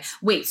 Okay.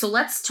 Wait, so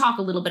let's talk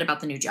a little bit about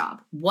the new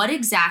job. What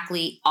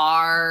exactly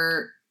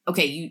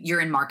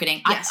you're in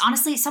marketing. Yes.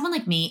 Honestly, someone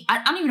like me,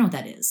 I don't even know what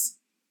that is.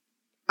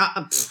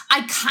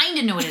 I kind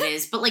of know what it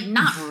is, but like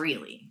not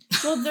really.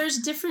 Well, there's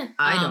different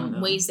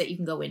ways that you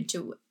can go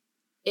into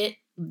it.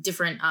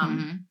 Different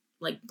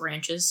like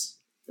branches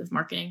of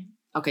marketing.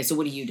 Okay, so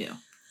what do you do?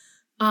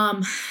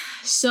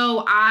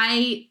 So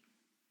I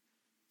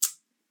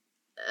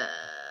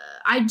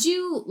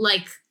do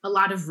like a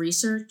lot of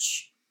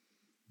research.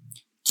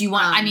 Do you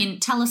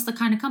want, tell us the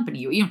kind of company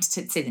you don't have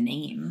to say the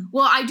name.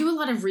 Well, I do a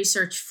lot of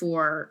research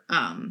for,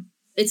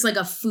 it's like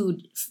a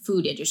food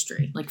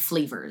industry. Like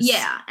flavors.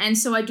 Yeah. And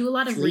so I do a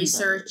lot of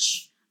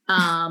research,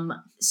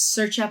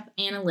 search up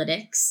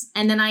analytics,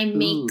 and then I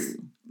make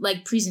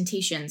like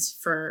presentations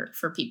for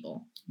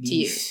people to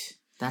use.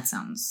 That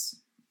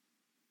sounds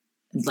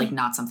like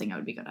not something I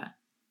would be good at.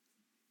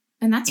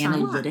 And that's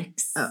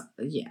analytics. Oh,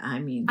 yeah. I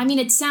mean,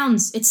 it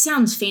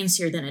sounds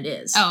fancier than it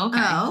is.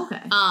 Oh,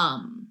 okay.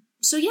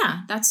 So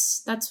yeah,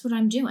 that's what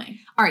I'm doing.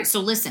 All right. So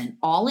listen,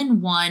 all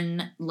in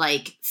one,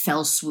 like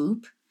fell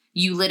swoop,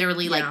 you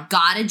literally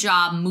got a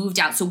job, moved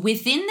out. So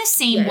within the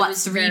same,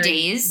 3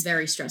 days?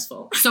 Very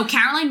stressful. So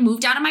Caroline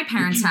moved out of my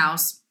parents'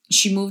 house.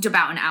 She moved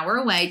about an hour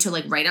away to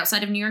like right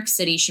outside of New York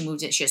City. She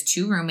has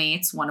 2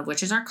 roommates, one of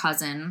which is our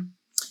cousin.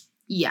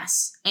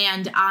 Yes.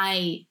 And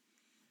I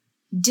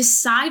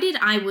decided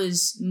I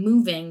was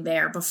moving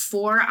there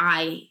before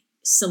I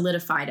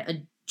solidified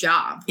a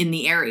job in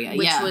the area,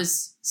 which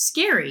was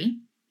scary.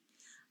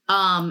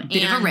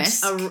 Bit of a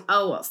risk.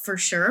 For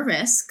sure a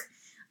risk.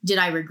 Did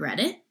I regret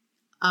it?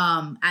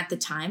 At the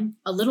time,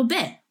 a little bit.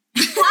 Well,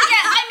 yeah,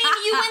 I mean,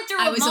 you went through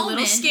I was a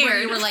little scared.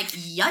 Where you were like,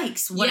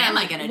 "Yikes! What am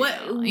I gonna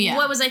do? Yeah.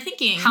 What was I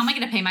thinking? How am I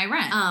gonna pay my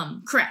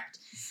rent?" Correct.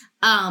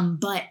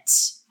 But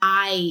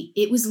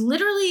it was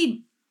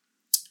literally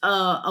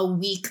a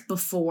week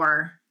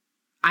before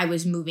I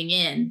was moving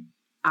in.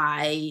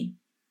 I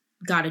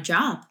got a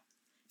job.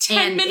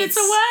 10 minutes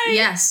away.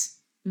 Yes.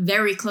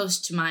 Very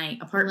close to my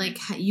apartment.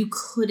 Like you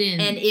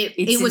couldn't. And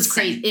it was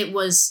crazy. It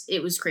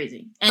was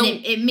crazy. And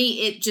it made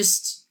it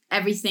just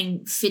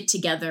everything fit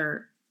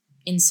together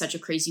in such a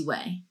crazy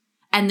way.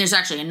 And there's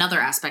actually another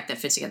aspect that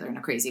fits together in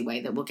a crazy way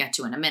that we'll get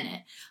to in a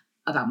minute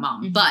about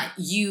mom. Mm-hmm. But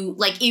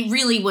it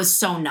really was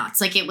so nuts.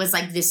 Like it was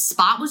like this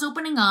spot was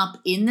opening up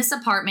in this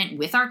apartment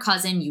with our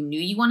cousin. You knew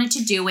you wanted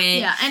to do it.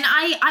 Yeah. And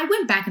I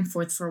went back and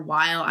forth for a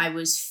while. I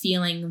was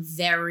feeling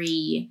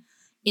very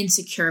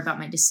insecure about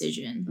my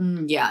decision.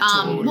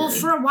 Totally. Well,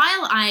 for a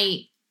while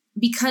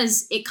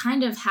because it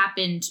kind of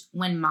happened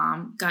when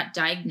mom got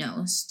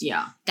diagnosed.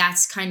 Yeah.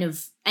 That's kind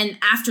of, and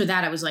after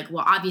that I was like,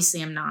 well,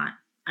 obviously I'm not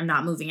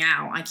moving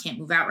out. I can't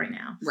move out right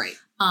now. Right.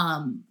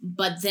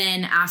 But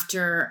then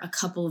after a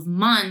couple of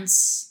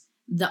months,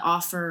 the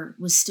offer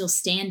was still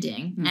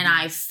standing, and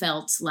I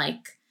felt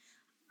like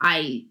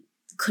I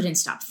couldn't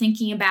stop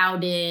thinking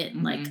about it.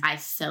 Mm-hmm. Like I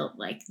felt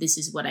like this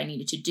is what I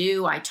needed to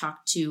do. I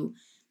talked to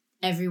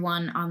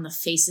everyone on the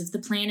face of the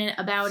planet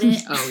about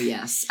it. Oh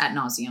yes, ad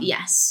nauseum.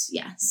 Yes.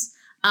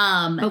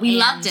 But we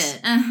loved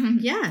it.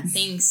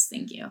 Yes.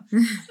 Thank you.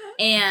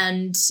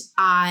 And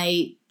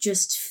I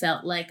just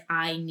felt like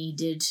I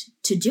needed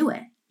to do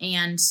it.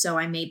 And so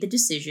I made the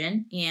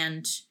decision,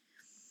 and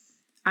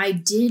I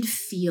did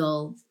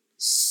feel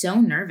so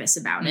nervous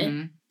about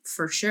it,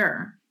 for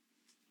sure.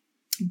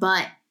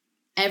 But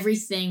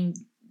everything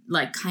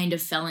like kind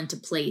of fell into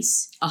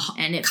place.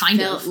 And it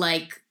felt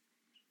like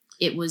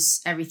it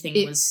was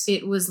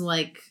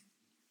like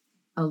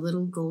a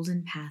little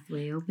golden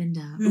pathway opened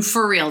up.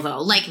 For real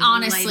though. Like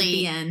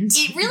honestly,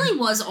 it really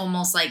was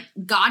almost like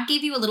God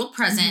gave you a little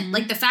present.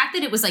 Like the fact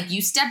that it was like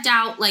you stepped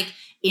out like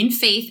in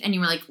faith and you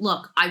were like,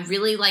 look, I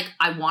really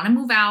I want to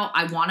move out.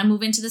 I want to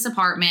move into this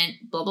apartment,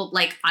 blah, blah.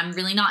 Like, I'm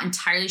really not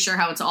entirely sure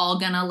how it's all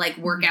gonna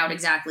work out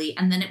exactly.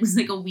 And then it was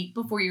a week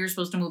before you were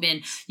supposed to move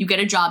in. You get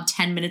a job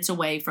 10 minutes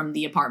away from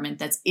the apartment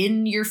that's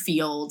in your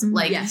field,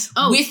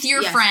 with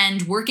your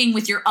friend, working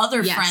with your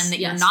other friend that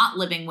you're not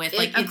living with.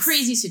 It's a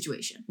crazy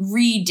situation.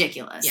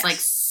 Ridiculous.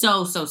 Yes.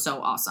 So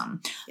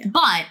awesome. Yeah.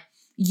 But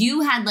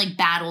you had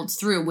battled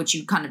through, which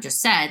you kind of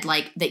just said,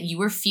 that you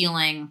were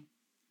feeling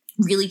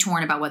really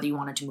torn about whether you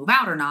wanted to move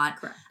out or not.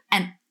 Correct.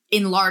 And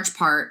in large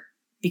part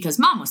because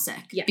mom was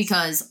sick. Yes.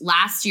 Because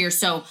last year,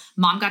 so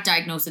mom got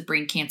diagnosed with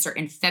brain cancer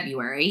in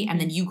February, and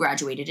then you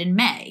graduated in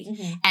May.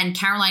 Mm-hmm. And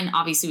Caroline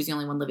obviously was the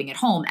only one living at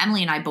home.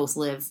 Emily and I both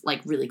live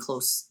really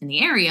close in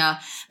the area,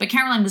 but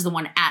Caroline was the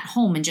one at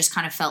home and just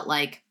kind of felt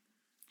like,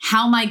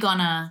 how am I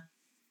gonna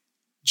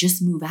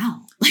just move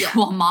out?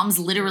 While mom's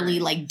literally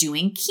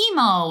doing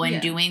chemo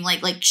and doing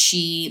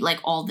she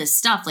all this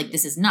stuff.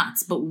 This is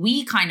nuts. But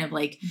we kind of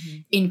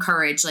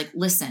encourage,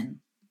 listen,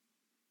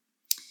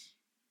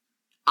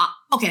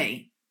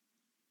 okay,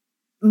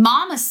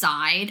 mom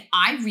aside,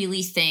 I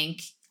really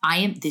think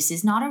this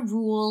is not a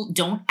rule.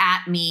 Don't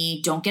at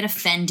me. Don't get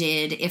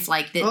offended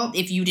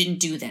if you didn't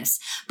do this.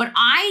 But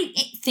I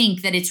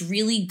think that it's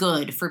really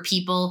good for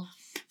people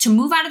to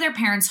move out of their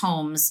parents'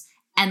 homes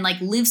and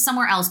live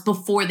somewhere else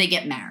before they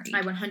get married.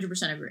 I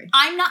 100% agree.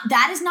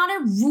 That is not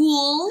a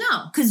rule.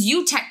 No. Because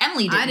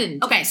Emily didn't. I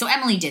didn't. Okay, so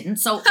Emily didn't.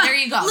 So there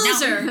you go.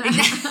 Loser.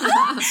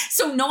 Now,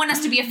 so no one has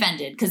to be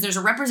offended because there's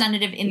a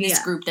representative in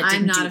this group that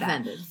didn't do that. I'm not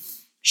offended.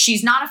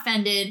 She's not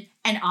offended,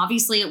 and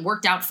obviously it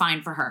worked out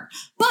fine for her.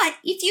 But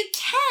if you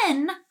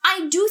can,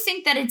 I do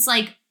think that it's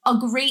a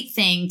great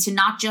thing to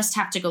not just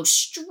have to go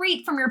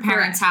straight from your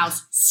parents'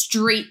 house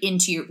straight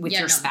into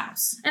your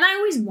spouse. And I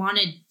always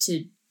wanted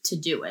to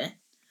do it.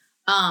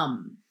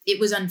 It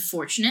was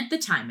unfortunate, the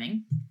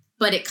timing,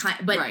 but at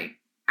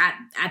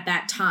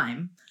that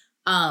time,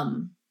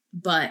 and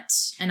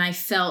I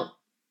felt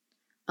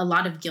a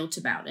lot of guilt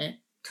about it,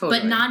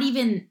 but not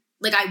even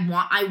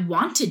I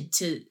wanted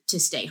to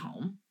stay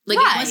home. It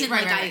wasn't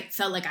I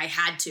felt like I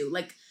had to,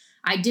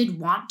 I did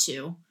want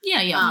to.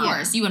 Yeah, of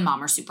course. You and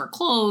mom are super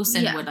close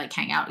and would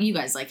hang out. You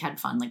guys had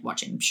fun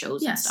watching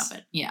shows and stuff.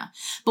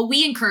 But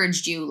we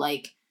encouraged you,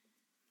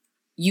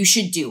 you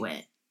should do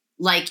it.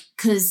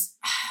 Cause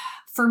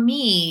for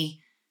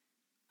me,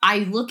 I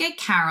look at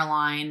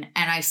Caroline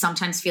and I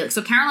sometimes feel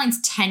so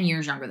Caroline's 10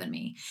 years younger than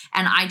me.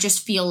 And I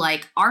just feel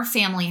our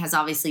family has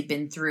obviously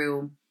been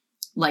through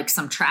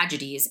some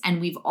tragedies, and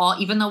we've all,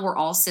 even though we're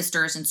all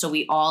sisters and so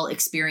we all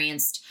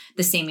experienced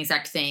the same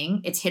exact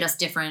thing, it's hit us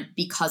different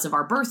because of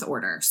our birth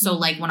order. So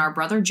when our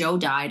brother Joe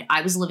died,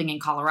 I was living in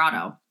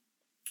Colorado,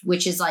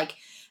 which is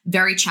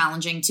very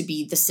challenging to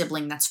be the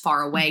sibling that's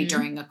far away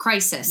during a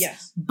crisis.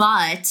 Yes.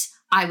 But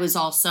that was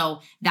also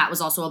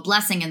a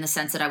blessing in the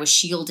sense that I was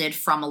shielded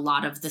from a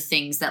lot of the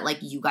things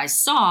that you guys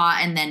saw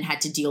and then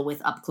had to deal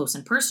with up close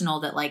and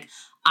personal that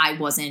I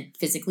wasn't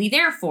physically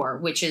there for,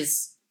 which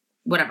is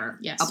whatever,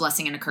 a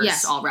blessing and a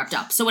curse all wrapped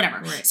up. So whatever.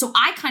 Right. So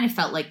I kind of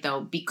felt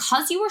though,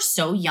 because you were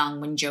so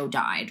young when Joe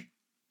died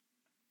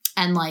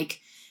and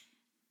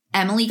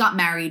Emily got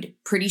married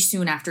pretty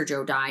soon after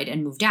Joe died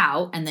and moved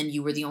out, and then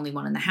you were the only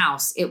one in the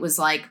house. It was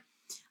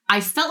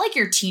I felt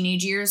your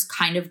teenage years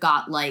kind of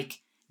got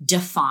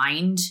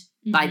defined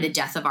by the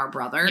death of our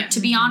brother, to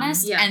be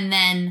honest. Yeah. And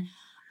then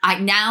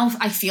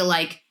I feel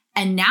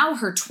and now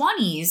her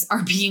 20s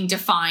are being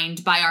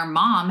defined by our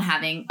mom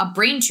having a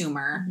brain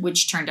tumor,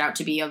 which turned out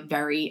to be a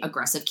very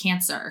aggressive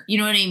cancer. You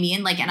know what I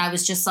mean? And I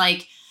was just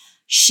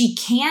she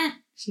can't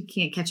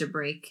catch a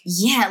break.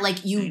 Yeah.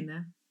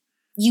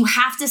 You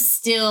have to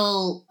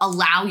still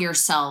allow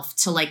yourself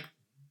to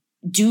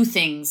do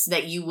things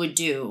that you would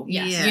do.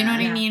 Yes. Yeah. You know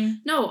what I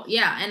mean? No.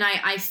 Yeah. And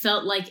I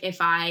felt if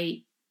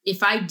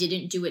I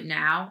didn't do it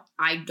now,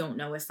 I don't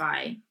know if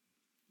I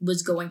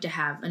was going to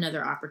have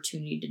another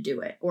opportunity to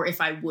do it or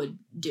if I would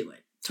do it.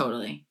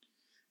 Totally.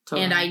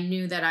 And I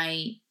knew that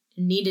I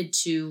needed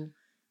to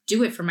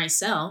do it for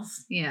myself.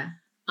 Yeah.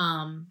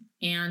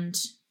 And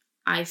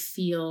I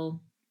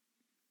feel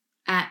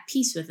at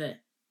peace with it.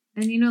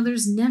 And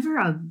there's never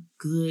a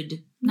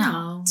good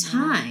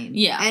time.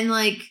 Yeah.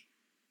 And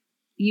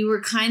you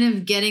were kind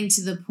of getting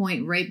to the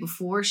point right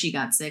before she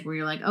got sick where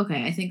you're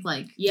okay, I think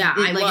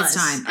it's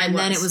time. And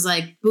then it was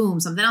boom,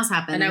 something else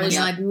happened. And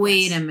then you're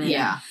wait a minute.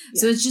 Yeah.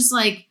 So it's just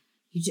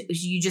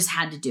you just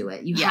had to do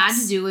it. You had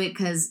to do it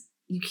because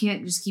you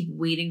can't just keep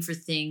waiting for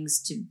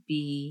things to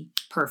be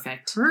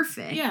perfect.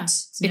 Yeah.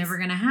 It's never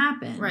going to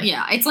happen. Right.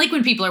 Yeah. It's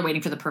when people are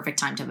waiting for the perfect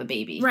time to have a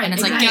baby. Right. And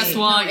it's guess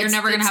what? You're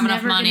never going to have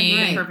enough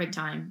money. Perfect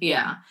time.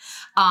 Yeah.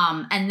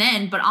 And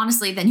then, but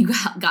honestly, then you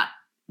got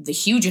the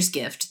hugest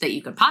gift that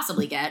you could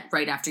possibly get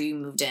right after you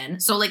moved in.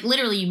 So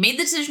literally you made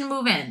the decision to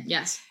move in.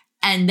 Yes.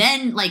 And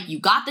then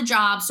you got the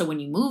job. So when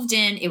you moved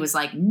in, it was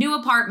new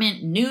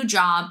apartment, new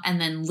job.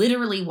 And then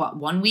literally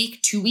 1 week,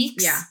 2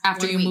 weeks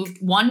after you moved,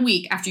 1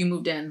 week after you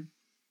moved in,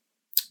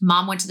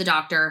 mom went to the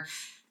doctor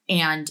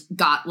and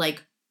got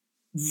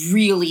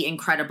really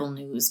incredible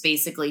news.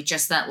 Basically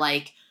just that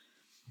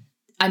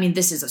I mean,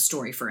 this is a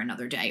story for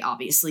another day,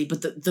 obviously,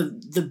 but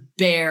the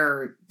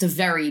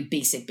very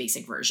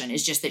basic version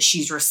is just that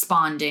she's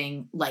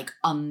responding like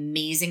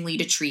amazingly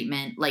to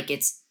treatment. Like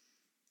it's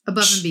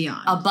above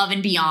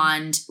and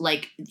beyond.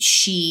 Like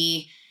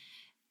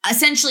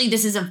essentially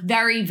this is a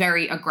very,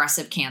 very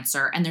aggressive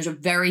cancer. And there's a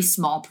very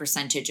small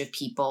percentage of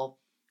people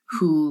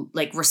who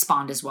like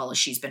respond as well as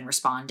she's been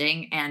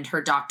responding. And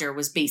her doctor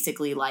was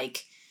basically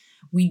like,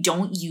 we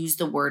don't use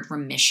the word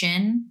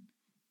remission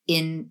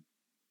in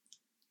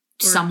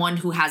someone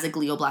who has a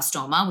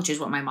glioblastoma, which is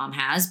what my mom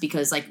has,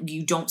 because like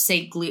you don't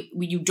say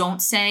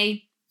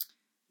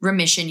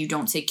remission, you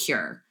don't say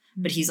cure.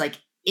 But he's like,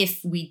 if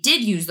we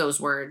did use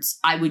those words,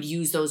 I would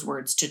use those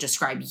words to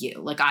describe you.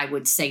 Like I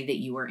would say that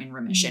you were in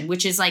remission,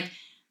 which is like,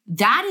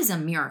 that is a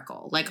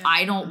miracle. Like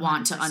I don't 100%.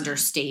 Want to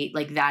understate,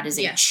 like that is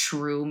a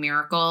true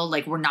miracle.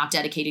 Like we're not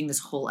dedicating this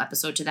whole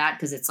episode to that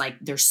because it's like,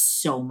 there's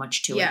so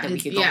much to it that we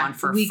could go on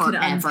for forever. Could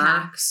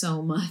unpack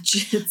so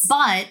much.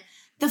 But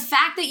the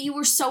fact that you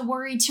were so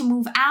worried to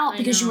move out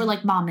because you were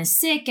like, Mom is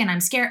sick and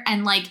I'm scared.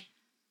 And like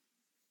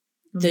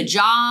the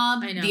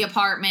job, the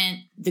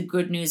apartment, the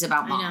good news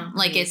about Mom.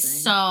 Like amazing.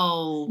 It's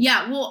so.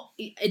 Yeah, well,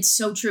 it's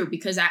so true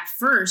because at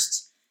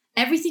first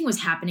everything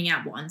was happening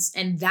at once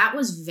and that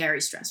was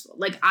very stressful.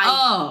 Like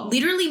I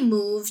literally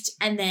moved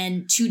and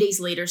then 2 days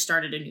later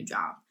started a new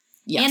job.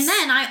 Yes. And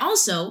then I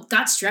also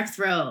got strep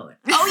throat. Oh,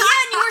 yeah,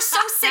 and you were so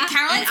sick.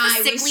 Caroline's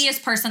the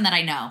sickliest person that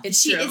I know.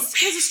 It's true. It's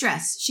because of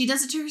stress. She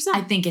does it to herself.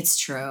 I think it's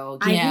true.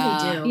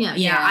 I really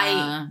do.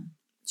 Yeah.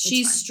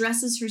 She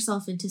stresses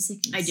herself into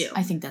sickness. I do.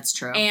 I think that's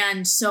true.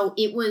 And so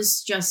it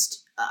was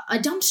just a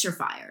dumpster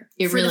fire.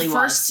 It really was. For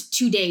the first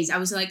 2 days, I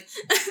was like,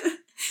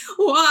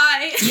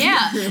 why?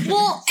 Yeah.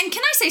 Well, and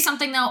can I say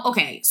something, though?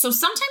 Okay, so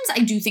sometimes I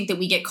do think that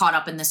we get caught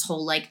up in this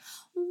whole, like,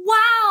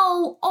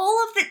 wow,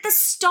 all of the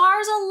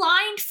stars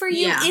aligned for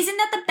you. Yeah. Isn't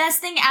that the best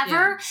thing ever?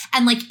 Yeah.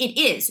 And like it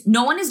is.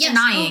 No one is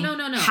denying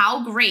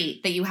how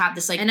great that you have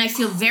this like. And I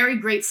feel very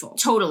grateful.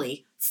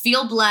 Totally.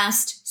 Feel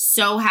blessed.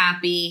 So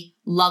happy.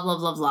 Love,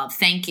 love, love, love.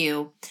 Thank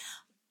you.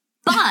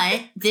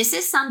 But this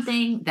is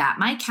something that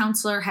my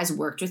counselor has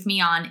worked with me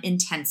on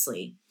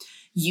intensely.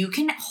 You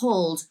can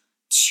hold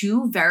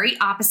two very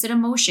opposite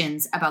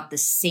emotions about the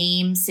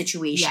same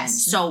situation.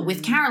 Yes. So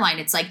with Caroline,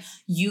 it's like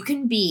you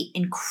can be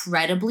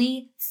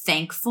incredibly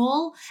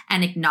thankful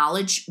and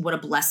acknowledge what a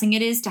blessing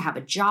it is to have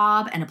a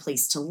job and a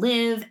place to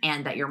live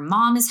and that your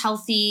mom is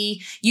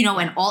healthy, you know,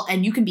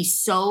 and you can be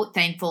so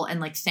thankful and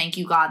like, thank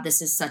you, God,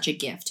 this is such a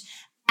gift.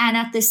 And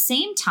at the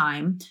same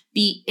time,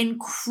 be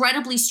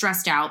incredibly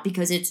stressed out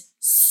because it's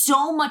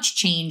so much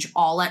change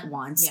all at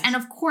once. Yes. And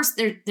of course,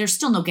 there's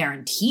still no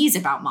guarantees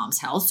about mom's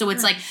health. So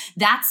it's like,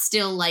 that's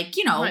still like,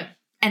 you know,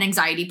 an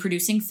anxiety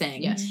producing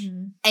thing. Yes.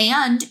 Mm-hmm.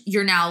 And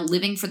you're now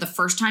living for the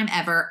first time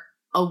ever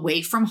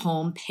away from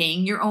home,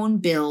 paying your own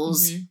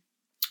bills,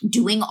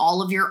 doing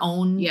all of your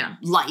own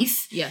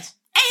life. Yes.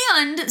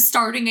 And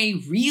starting a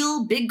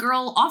real big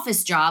girl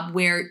office job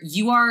where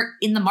you are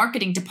in the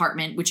marketing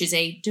department, which is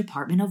a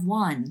department of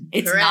one.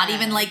 It's not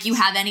even like you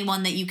have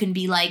anyone that you can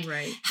be like,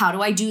 how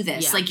do I do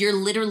this? Yeah. Like you're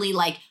literally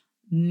like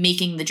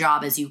making the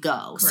job as you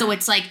go. Correct. So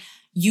it's like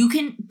you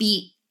can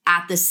be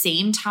at the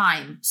same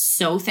time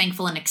so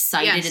thankful and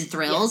excited and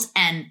thrilled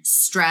and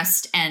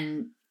stressed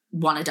and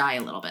want to die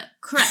a little bit.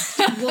 Correct.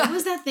 What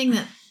was that thing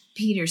that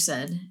Peter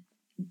said?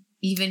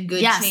 Even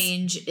good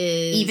change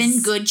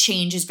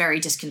is very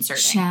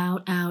disconcerting.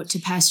 Shout out to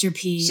Pastor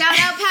Pete. Shout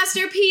out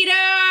Pastor Peter.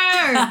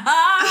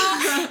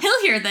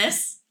 He'll hear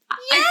this. Yay!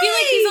 I feel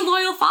like he's a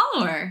loyal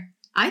follower.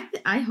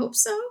 I hope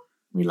so.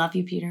 We love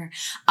you, Peter.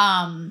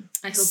 I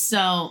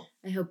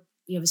hope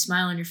you have a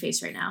smile on your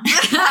face right now.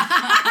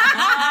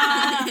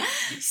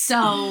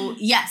 So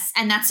yes,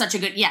 and that's such a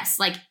good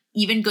like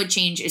even good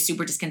change is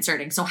super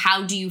disconcerting. So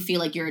how do you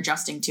feel like you're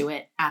adjusting to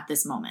it at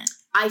this moment?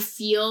 I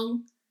feel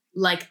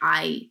like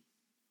I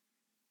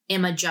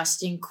am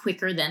adjusting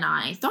quicker than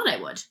I thought I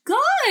would.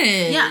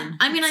 Good. Yeah.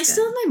 I mean, I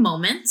still have my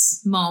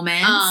moments.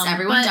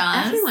 Everyone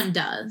does. Everyone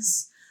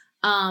does.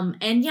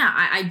 And yeah,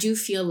 I do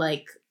feel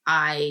like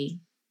I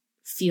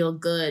feel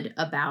good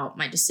about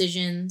my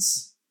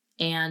decisions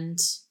and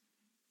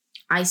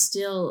I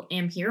still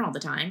am here all the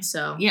time.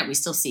 So yeah, we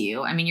still see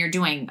you. I mean, you're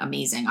doing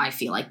amazing, I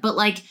feel like. But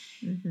like,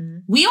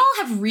 we all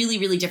have really,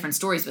 really different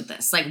stories with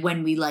this. Like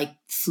when we like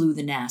flew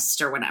the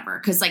nest or whatever.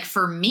 Cause like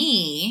for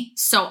me,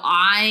 so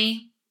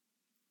I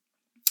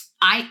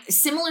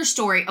similar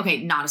story.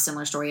 Okay, not a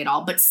similar story at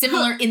all, but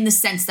similar in the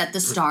sense that the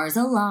stars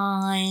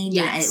aligned.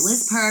 Yes. And it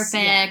was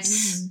perfect.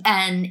 Yes.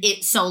 And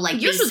it, so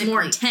like yours was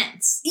more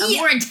intense. A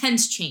more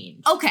intense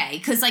change. Okay.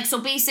 Cause like,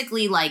 so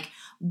basically like,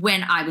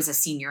 when I was a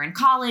senior in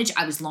college,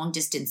 I was long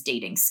distance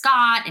dating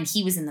Scott and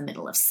he was in the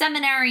middle of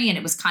seminary and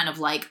it was kind of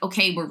like,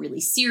 okay, we're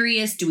really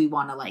serious. Do we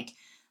want to like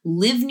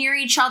live near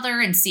each other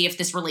and see if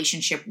this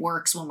relationship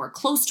works when we're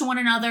close to one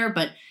another?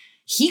 But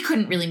he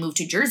couldn't really move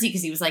to Jersey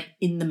because he was like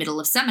in the middle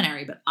of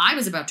seminary, but I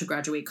was about to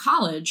graduate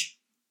college.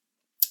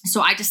 So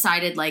I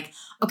decided like,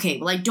 okay,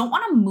 well, I don't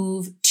want to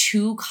move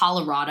to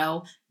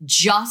Colorado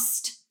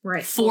just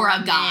for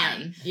a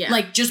guy. Yeah.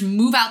 Like just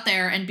move out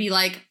there and be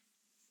like,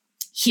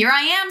 here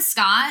I am,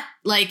 Scott.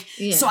 Like,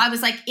 so I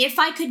was like, if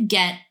I could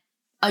get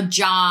a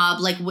job,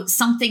 like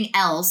something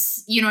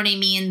else, you know what I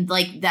mean?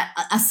 Like that,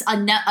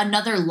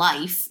 another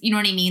life, you know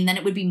what I mean? Then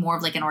it would be more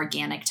of like an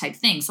organic type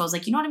thing. So I was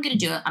like, you know what I'm going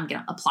to do? I'm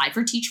going to apply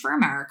for Teach for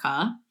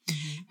America.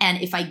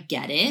 And if I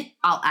get it,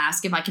 I'll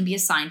ask if I can be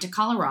assigned to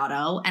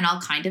Colorado, and I'll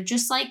kind of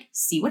just like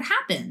see what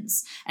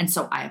happens. And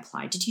so I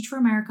applied to Teach for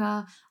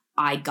America.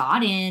 I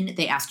got in.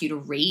 They ask you to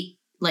rate,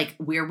 like,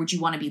 where would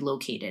you want to be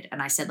located?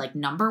 And I said, like,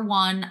 number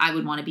 1, I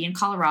would want to be in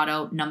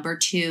Colorado. Number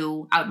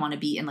 2, I would want to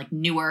be in like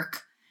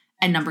Newark.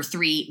 And number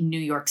 3, New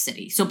York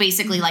City. So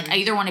basically, like, I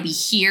either want to be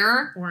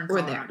here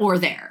or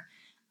there.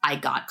 I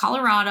got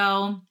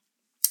Colorado.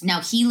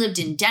 Now, he lived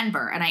in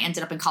Denver, and I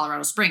ended up in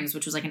Colorado Springs,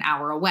 which was like an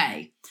hour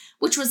away,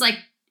 which was like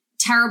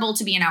terrible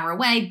to be an hour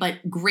away,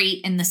 but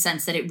great in the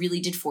sense that it really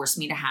did force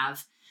me to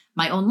have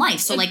my own life.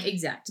 So like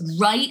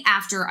right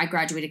after I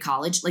graduated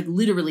college, like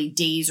literally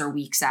days or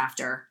weeks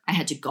after, I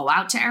had to go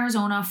out to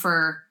Arizona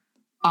for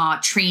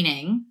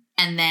training,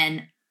 and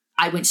then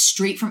I went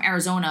straight from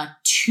Arizona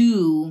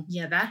to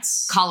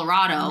that's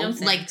Colorado. No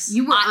like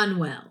you were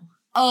unwell.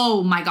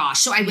 Oh my gosh.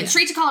 So I went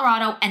straight to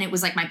Colorado, and it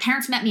was like my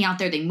parents met me out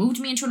there. They moved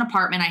me into an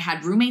apartment. I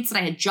had roommates that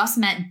I had just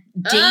met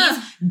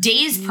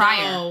days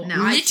prior. No,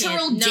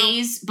 literal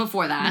days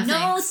before that.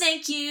 No,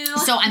 thank you.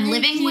 So I'm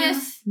living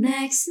with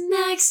next,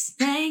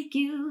 thank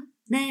you.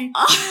 Next.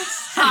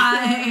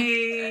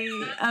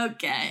 Hi.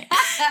 Okay.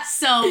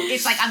 So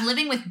it's like I'm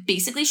living with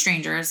basically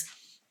strangers,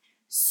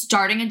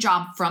 starting a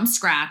job from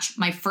scratch.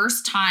 My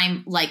first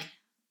time, I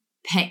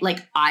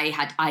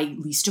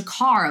leased a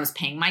car. I was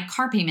paying my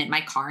car payment,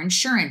 my car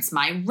insurance,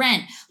 my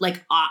rent.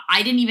 Like,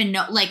 I didn't even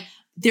know, like,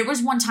 there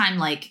was one time,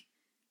 like,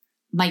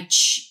 my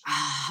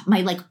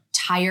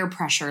tire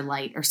pressure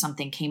light or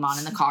something came on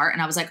in the car.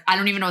 And I was like, I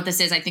don't even know what this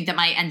is. I think that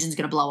my engine's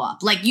going to blow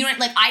up. Like, you know,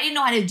 like, I didn't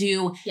know how to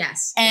do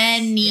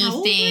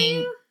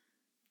anything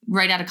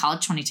right out of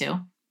college, 22.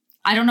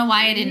 I don't know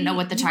why I didn't know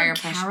what the tire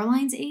pressure.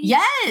 Caroline's age?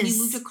 Yes.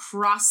 You moved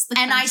across the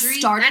country? And I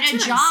started a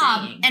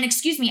job. And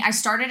excuse me, I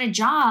started a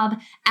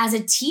job as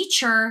a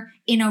teacher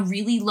in a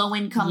really low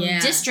income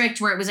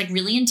district where it was like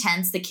really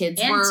intense. The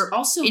kids were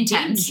also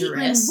intense.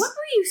 Dangerous. What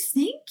were you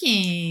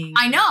thinking?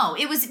 I know.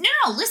 It was,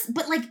 no, listen,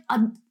 but like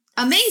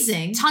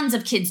amazing. Tons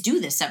of kids do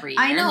this every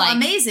year. I know, like,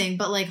 amazing,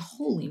 but like,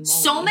 holy moly.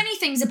 So many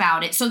things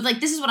about it. So like,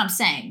 this is what I'm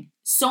saying.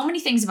 So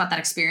many things about that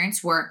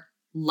experience were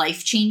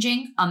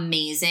life-changing,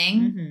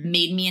 amazing,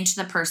 made me into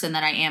the person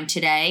that I am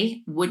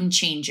today, wouldn't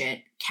change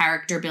it,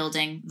 character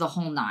building, the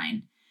whole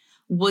 9.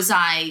 Was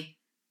I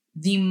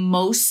the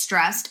most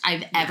stressed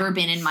I've ever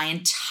been in my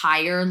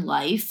entire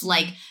life?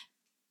 Like,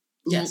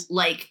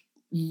 like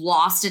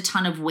lost a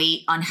ton of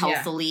weight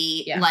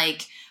unhealthily.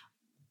 Like,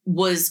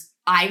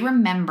 I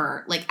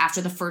remember, like,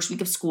 after the first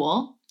week of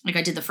school, like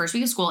I did the first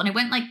week of school and it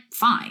went like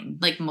fine,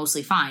 like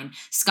mostly fine.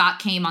 Scott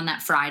came on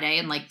that Friday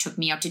and like took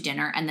me out to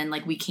dinner. And then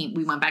like we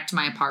went back to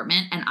my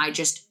apartment and I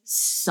just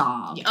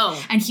sobbed.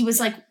 Oh, and he was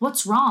like,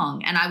 what's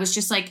wrong? And I was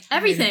just like,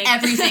 everything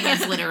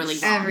is literally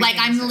wrong. Like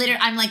I'm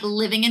like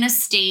living in a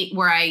state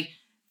where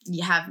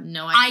you have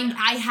no idea.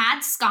 I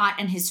had Scott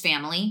and his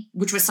family,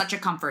 which was such a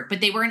comfort,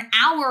 but they were an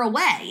hour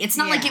away. It's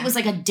not like it was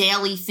like a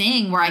daily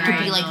thing where I could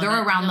be like,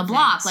 they're around the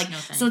block. Like,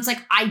 so it's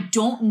like, I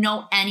don't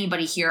know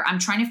anybody here. I'm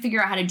trying to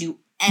figure out how to do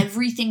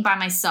everything by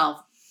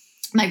myself.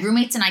 My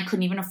roommates and I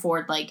couldn't even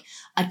afford like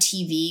a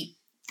TV.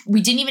 We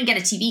didn't even get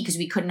a TV because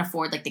we couldn't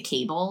afford like the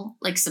cable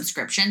like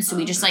subscription. So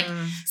we just like,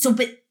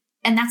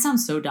 and that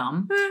sounds so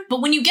dumb.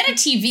 But when you get a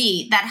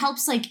TV, that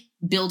helps like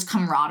build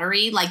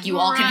camaraderie. Like you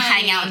all can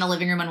hang out in the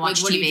living room and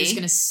watch TV. Are you just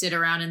going to sit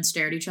around and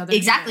stare at each other?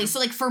 Exactly. So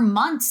like for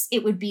months,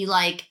 it would be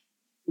like,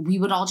 we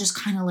would all just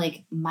kind of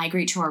like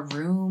migrate to our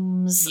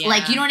rooms. Yeah.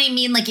 Like, you know what I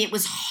mean? Like it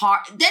was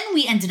hard. Then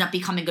we ended up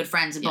becoming good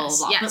friends and blah,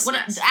 blah, blah. But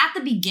at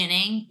the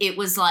beginning, it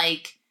was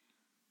like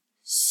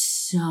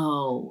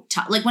so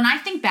tough. Like when I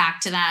think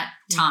back to that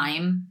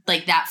time,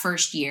 like that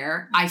first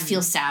year, I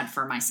feel sad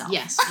for myself.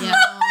 Yes. Yeah.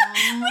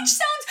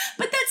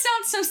 But that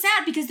sounds so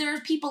sad because there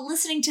are people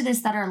listening to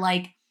this that are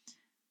like,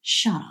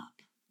 shut up.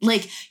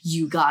 Like,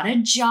 you got a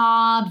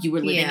job, you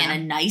were living in a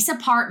nice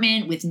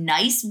apartment with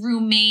nice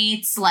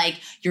roommates, like,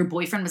 your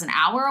boyfriend was an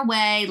hour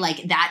away,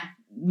 like, that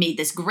made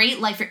this great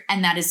life,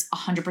 and that is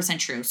 100%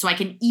 true. So I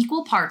can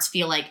equal parts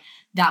feel like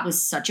that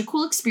was such a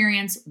cool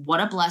experience,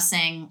 what a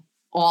blessing,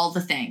 all the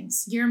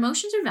things. Your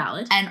emotions are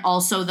valid. And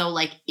also, though,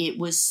 like, it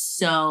was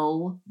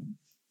so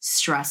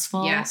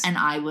stressful, and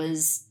I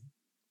was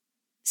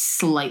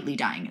slightly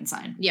dying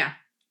inside. Yeah.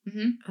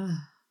 Mm-hmm.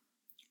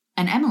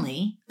 And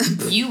Emily,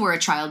 you were a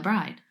child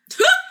bride.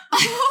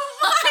 Oh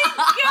my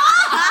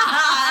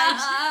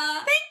gosh!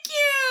 Thank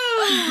you.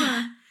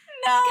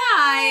 No,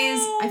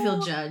 guys, I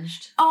feel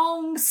judged.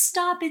 Oh,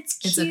 stop! It's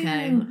cute. It's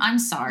okay. I'm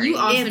sorry. You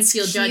often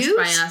feel judged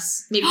by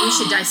us. Maybe we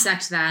should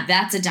dissect that.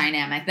 That's a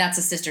dynamic. That's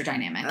a sister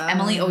dynamic.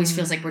 Emily always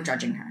feels like we're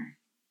judging her.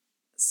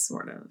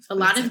 Sort of. A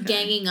lot of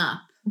ganging up.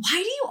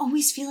 Why do you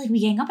always feel like we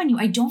gang up on you?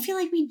 I don't feel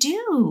like we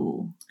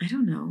do. I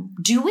don't know.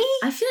 Do we?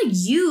 I feel like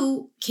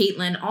you,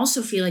 Caitlin,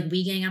 also feel like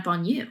we gang up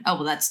on you. Oh,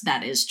 well,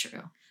 that is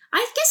true.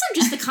 I guess I'm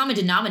just the common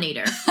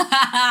denominator.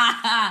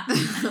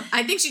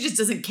 I think she just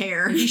doesn't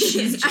care.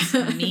 She's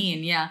just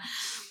mean, yeah.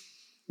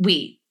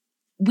 Wait,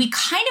 we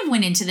kind of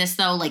went into this,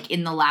 though, like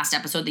in the last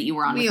episode that you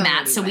were on with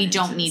Matt, so we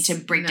don't need to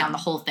break down the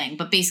whole thing.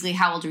 But basically,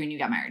 how old were you when you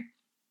got married?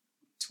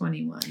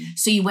 21.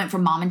 So you went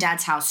from mom and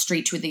dad's house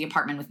straight to the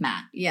apartment with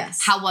Matt? Yes.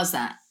 How was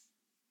that?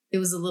 It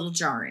was a little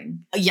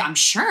jarring. Yeah, I'm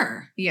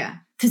sure. Yeah.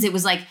 Because it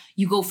was like,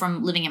 you go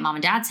from living at mom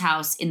and dad's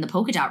house in the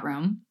polka dot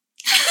room.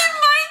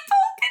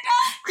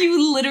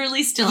 You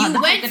literally still had the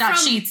polka dot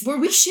sheets. Were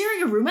we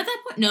sharing a room at that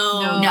point?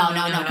 No,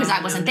 because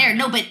I wasn't there.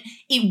 No, but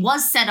it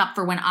was set up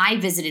for when I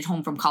visited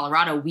home from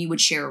Colorado, we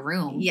would share a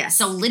room. Yes.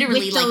 So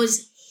literally with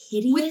those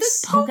hideous with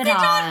the polka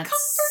dot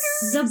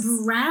comforters. The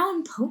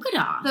brown polka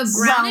dots. The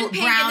brown and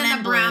pink and then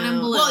the brown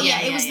and blue. Well,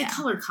 yeah, it was the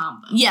color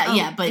combo.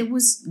 Yeah, but it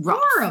was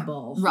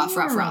horrible. Rough.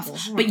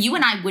 But you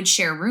and I would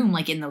share a room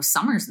like in those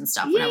summers and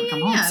stuff when I would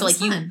come home. So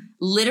like you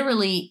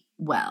literally,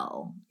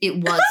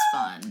 it was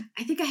fun.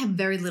 I think I have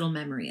very little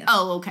memory of it.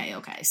 Oh,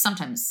 okay.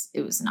 Sometimes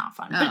it was not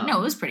fun. But no,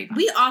 it was pretty fun.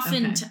 We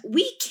often,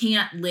 we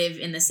can't live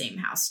in the same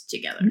house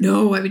together.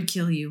 No, I would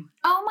kill you.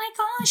 Oh my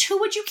gosh, who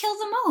would you kill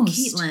the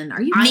most? Caitlin,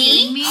 are you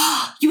kidding me?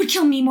 You would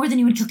kill me more than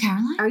you would kill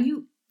Caroline? Are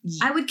you?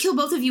 I would kill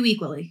both of you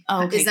equally.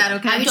 Oh, okay. Is that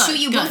okay? I would shoot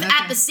you both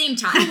at the same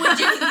time.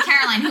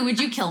 Caroline, who would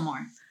you kill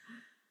more?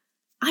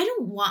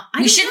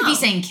 We shouldn't be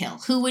saying kill.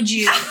 Who would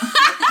you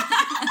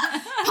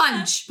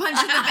punch in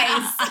the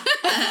face?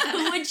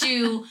 Who would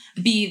you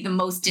be the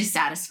most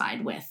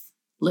dissatisfied with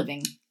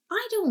living?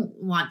 I don't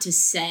want to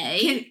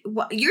say.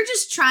 You're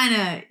just trying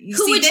to...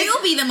 Who would you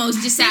be the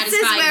most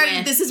dissatisfied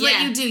with? This is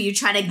what you do. You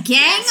try to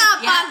gang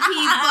up on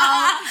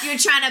people. You're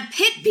trying to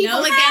pit people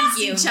against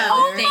each other.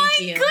 Oh my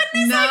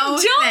goodness, I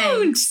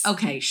don't. Thanks.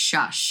 Okay,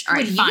 shush. All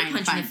right, fine.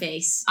 Punch in the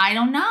face. I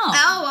don't know.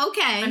 Oh,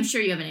 okay. I'm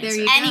sure you have an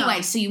answer.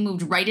 Anyway, so you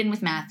moved right in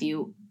with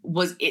Matthew.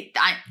 And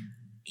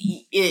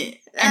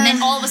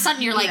then all of a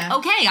sudden you're like,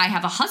 okay, I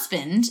have a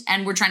husband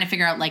and we're trying to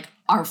figure out like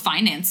our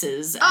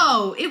finances.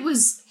 It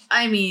was...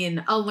 I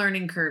mean, a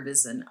learning curve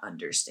is an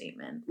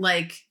understatement.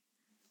 Like,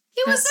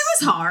 it was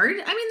hard.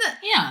 I mean,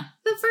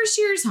 the first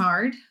year is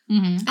hard.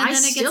 Mm-hmm. And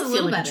then it gets a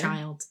little better. A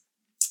child.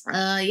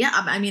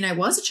 I mean, I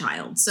was a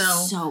child.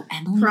 So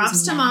Emily,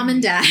 props to mom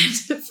and dad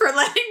for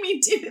letting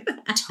me do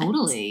that.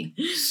 Totally.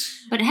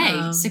 But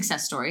hey,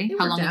 success story.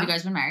 How long have you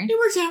guys been married? It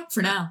worked out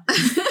for now.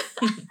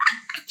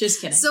 Just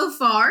kidding. So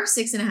far,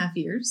 6.5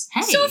 years.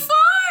 Hey. So far.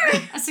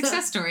 A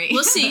success story.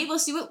 We'll see what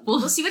happens.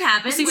 We'll see what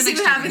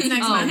happens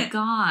next month. Oh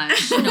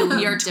gosh. No,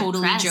 we are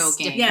totally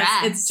joking.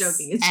 Yes, it's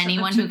joking.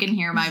 Anyone who can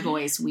hear my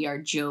voice, we are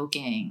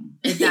joking.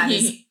 That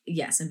is,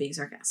 yes, I'm being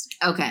sarcastic.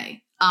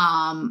 Okay.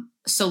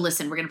 So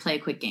listen, we're gonna play a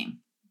quick game.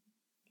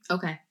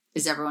 Okay.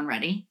 Is everyone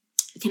ready?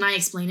 Can I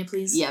explain it,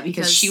 please? Yeah,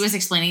 because she was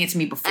explaining it to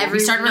me before we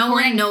started recording.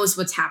 No one knows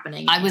what's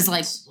happening. I was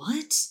like,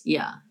 what?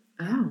 Yeah.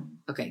 Oh.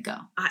 Okay, go.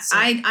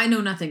 I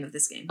know nothing of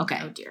this game. Okay.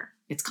 Oh dear.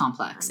 It's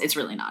complex. It's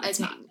really not. It's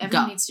not.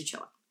 Everyone needs to chill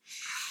out.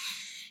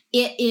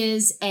 It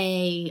is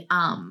a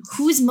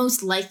who's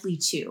most likely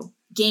to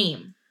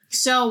game.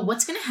 So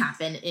what's going to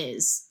happen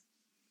is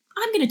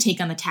I'm going to take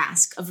on the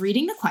task of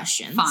reading the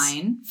questions.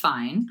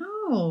 Fine.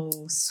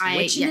 Oh,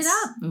 switching it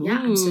up. Yeah,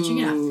 I'm switching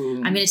it up.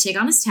 I'm going to take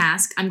on this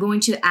task. I'm going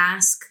to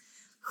ask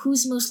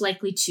who's most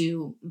likely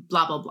to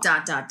blah, blah, blah. ...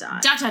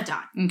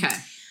 Okay.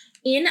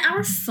 In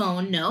our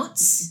phone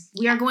notes,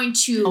 we are going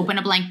to... Open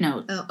a blank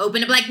note.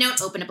 Open a blank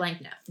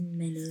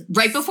note.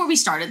 Right before we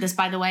started this,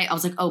 by the way, I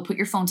was like, put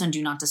your phones on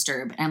Do Not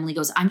Disturb. And Emily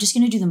goes, I'm just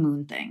going to do the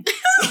moon thing.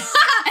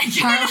 And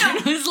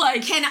Caroline was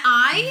like, can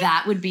I?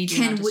 That would be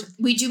Do Not Disturb.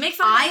 We do make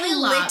fun of Emily a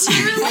lot. We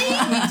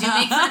do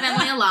make fun of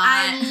Emily a lot.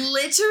 I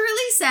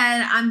literally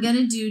said, I'm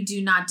going to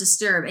do Not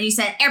Disturb. And you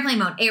said, airplane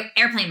mode,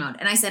 airplane mode.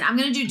 And I said, I'm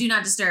going to do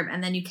Not Disturb.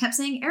 And then you kept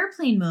saying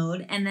airplane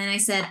mode. And then I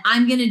said,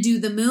 I'm going to do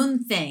the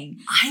moon thing.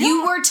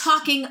 You were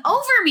talking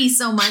over me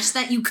so much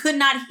that you could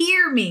not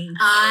hear me.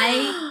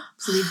 I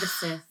plead the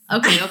fifth.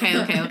 Okay.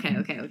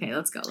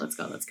 Let's go.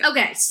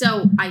 Okay,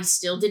 so I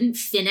still didn't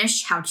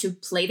finish how to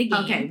play the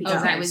game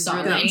because I was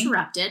really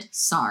interrupted.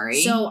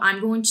 Sorry. So I'm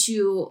going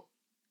to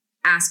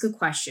ask a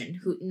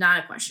question.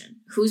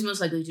 Who's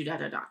most likely to ...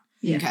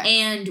 Yeah.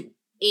 Okay. And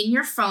in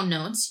your phone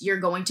notes, you're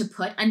going to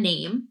put a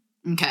name.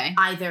 Okay.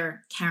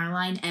 Either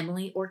Caroline,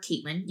 Emily, or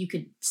Caitlin. You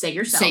could say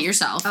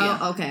yourself.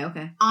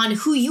 Okay. On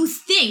who you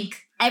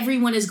think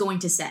everyone is going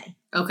to say.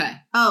 Okay.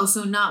 Oh,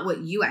 so not what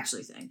you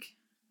actually think.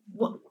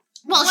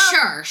 Well,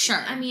 sure.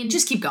 I mean,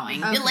 just keep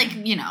going. Okay.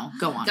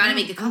 Go on. Gotta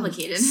make it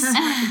complicated.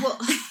 Well,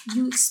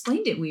 you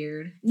explained it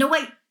weird. No,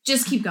 wait.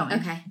 Just keep going.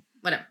 Okay.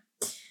 Whatever.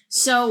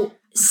 So,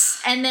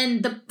 and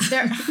then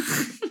there...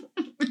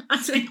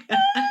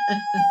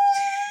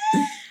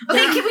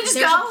 Okay, can we just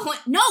go?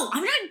 No,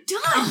 I'm not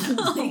done.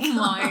 Oh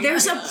my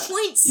There's a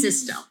point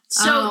system.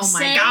 So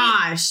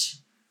gosh.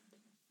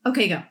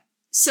 Okay, go.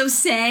 So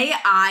say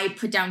I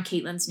put down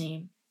Caitlin's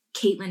name.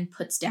 Caitlin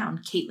puts down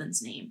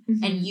Caitlin's name.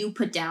 Mm-hmm. And you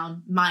put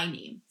down my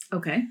name.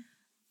 Okay.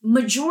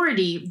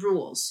 Majority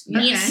rules.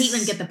 Me and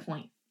Caitlin get the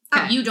point.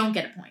 Okay. You don't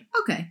get a point.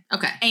 Okay.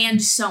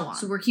 And so on.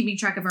 So we're keeping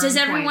track of our Does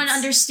own everyone points.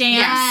 understand?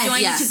 Yes, Do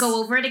I need to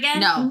go over it again?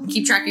 No.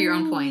 Keep track of your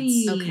own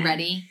points. Okay.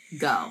 Ready?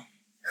 Go.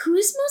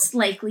 Who's most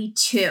likely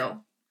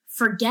to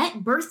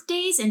forget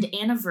birthdays and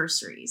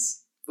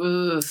anniversaries?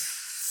 Oof.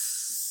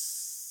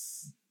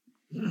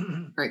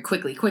 All right,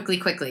 quickly.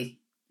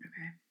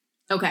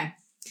 Okay.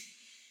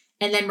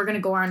 And then we're going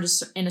to go around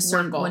in a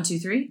circle. 1, 2,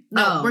 3?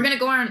 No, we're going to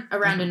go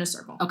around in a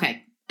circle.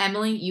 Okay.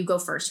 Emily, you go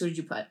first. Who did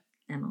you put?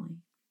 Emily.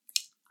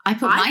 I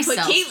put myself.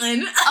 I put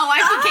Caitlin. Oh,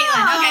 I put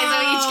Caitlin. Okay, so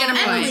we each get a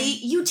point. Emily,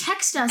 you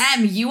text us.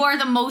 You are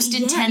the most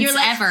intense you're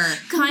like, ever.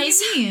 Guys,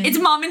 It's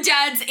mom and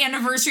dad's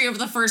anniversary of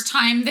the first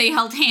time they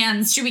held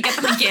hands. Should we get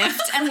them a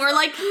gift? And we're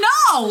like,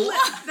 no.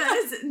 That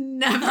has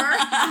never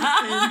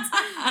happened.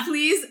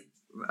 Please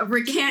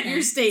recant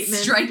your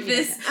statement. Strike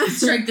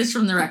this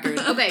from the record.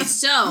 Okay,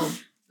 so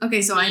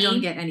I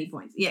don't get any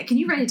points. Yeah, can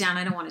you write it down?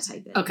 I don't want to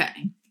type it.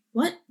 Okay.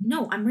 what?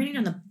 No, I'm writing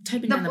down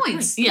typing down the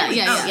points. Yeah.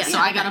 So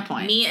I got a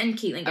point. Me and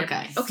Caitlin get a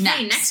point. Okay,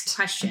 next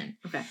question.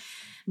 Okay.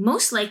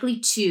 Most likely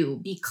to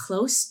be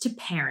close to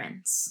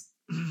parents.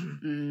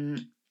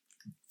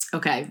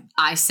 Okay.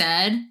 I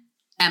said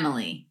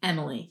Emily.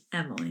 Emily.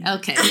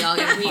 Okay, we all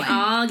get a point. We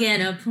all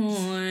get a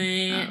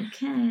point.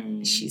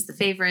 Okay. She's the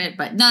favorite,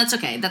 but no, it's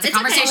okay. That's a It's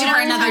conversation okay. for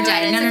another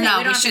day. It's No.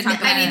 okay. We shouldn't.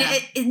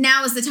 I mean,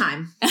 now is the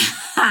time.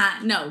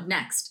 No,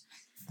 next.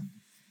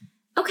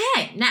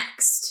 Okay,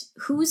 next.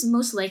 Who's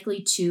most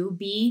likely to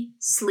be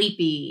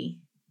sleepy?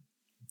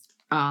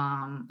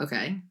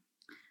 Okay.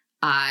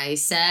 I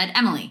said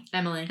Emily.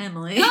 Emily.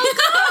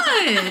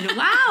 Oh, good.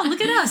 Wow,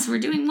 look at us. We're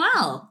doing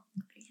well.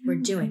 We're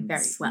doing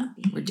very well.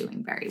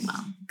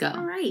 Go.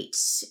 All right.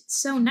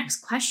 So next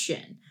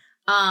question.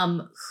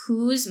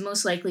 Who's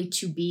most likely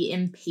to be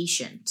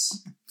impatient?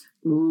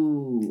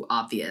 Ooh,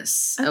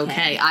 obvious.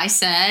 Okay, I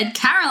said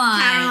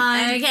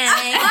Caroline. Okay.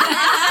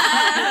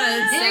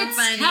 It's so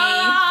funny.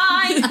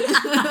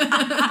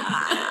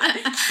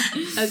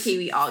 Okay,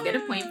 we all get a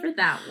point for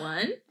that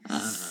one.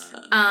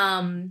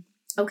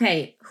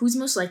 Okay, who's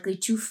most likely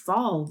to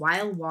fall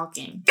while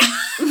walking?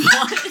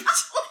 What?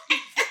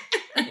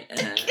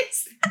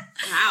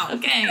 Wow.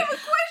 Okay.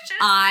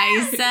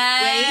 I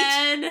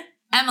said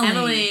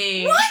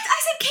Emily. What?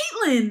 I said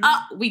Caitlin.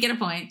 Oh, we get a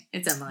point.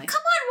 It's Emily.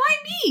 Come on, why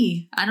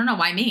me? I don't know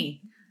why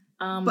me.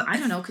 I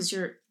don't know because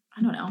you're.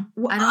 I don't know.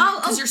 I don't know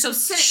because you're so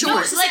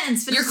short.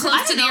 You're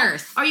close to the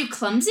earth. Are you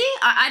clumsy?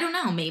 I don't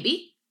know.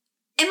 Maybe.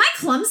 Am I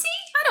clumsy?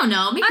 I don't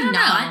know. Maybe I don't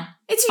not. know.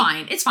 It's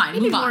fine. Maybe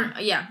Move more. on.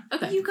 Yeah.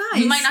 Okay. You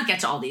guys. You might not get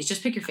to all these.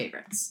 Just pick your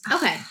favorites.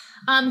 Okay.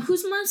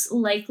 Who's most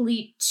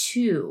likely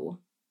to?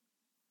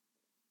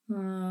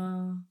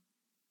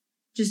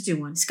 Just do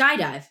one.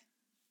 Skydive.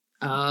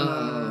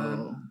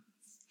 Oh.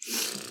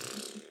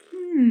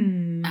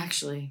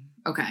 Actually,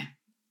 okay.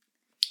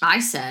 I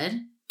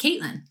said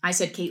Caitlin. I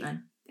said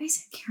Caitlin. I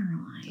said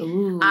Caroline.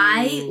 Ooh.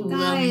 I will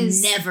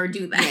Guys. never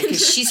do that. Yeah,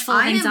 because she's full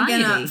of I am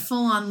anxiety. gonna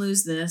full on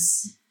lose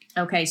this.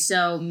 Okay,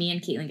 so me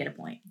and Caitlin get a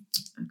point.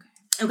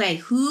 Okay,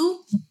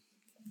 who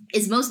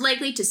is most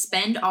likely to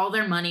spend all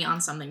their money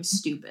on something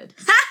stupid?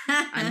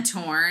 I'm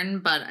torn,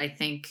 but I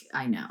think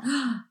I know.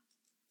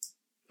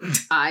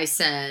 I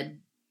said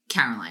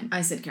Caroline.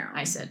 I said Caroline.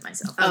 I said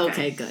myself.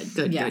 Okay,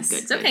 good. Yes. Good.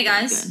 It's okay,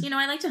 guys. Good. You know,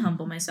 I like to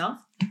humble myself.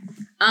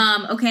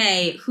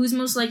 Okay, who's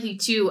most likely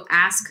to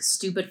ask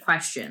stupid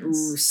questions?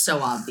 Ooh, so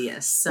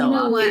obvious. So You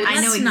know what? obvious. I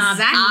know That's exactly not-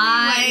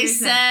 what I you're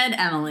saying. said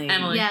Emily.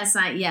 Emily. Yes,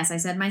 I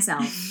said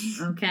myself.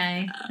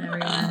 Okay,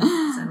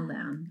 everyone, settle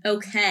down.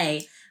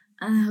 Okay.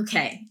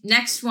 Okay.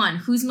 Next one.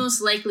 Who's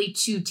most likely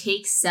to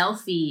take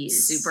selfies?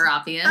 Super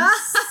obvious.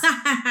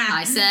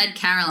 I said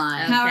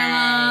Caroline. Okay.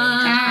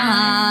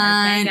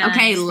 Caroline. guys.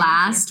 Okay, Thank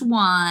last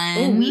one.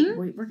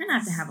 Oh, we're gonna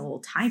have a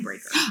little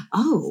tiebreaker.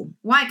 Oh.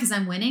 Why? Because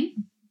I'm winning.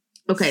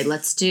 Okay,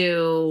 let's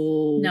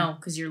do. No,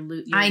 because you're.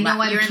 I know.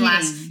 I'm you're in kidding.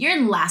 last. You're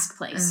in last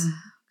place.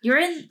 You're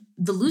in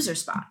the loser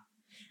spot.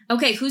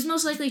 Okay, who's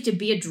most likely to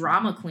be a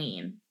drama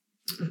queen?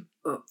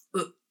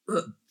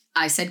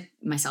 I said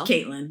myself.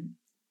 Caitlin.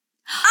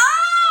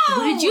 Oh,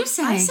 What did you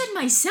say? I said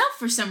myself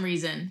for some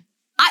reason.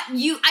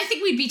 I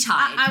think we'd be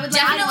tied. I would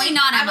definitely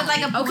not. I would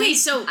like a Okay, point.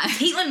 so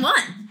Caitlin won.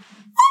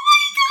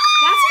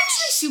 That's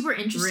actually super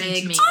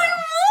interesting to me.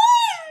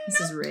 Though. This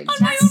is rigged. on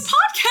my own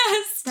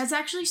podcast. That's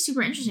actually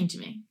super interesting to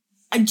me.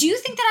 Do you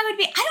think that I would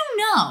be? I don't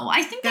know.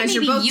 I think that Guys,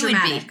 maybe you're both you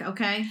dramatic. would be.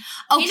 Okay.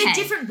 Okay. In a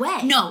different way.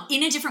 No,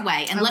 in a different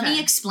way. And let Okay. me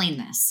explain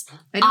this.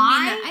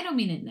 I don't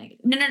mean it negative.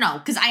 No,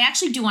 because I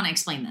actually do want to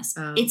explain this.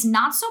 Oh. It's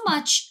not so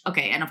much,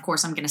 okay, and of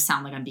course I'm going to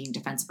sound like I'm being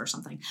defensive or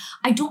something.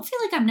 I don't feel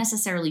like I'm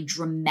necessarily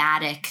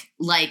dramatic,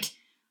 like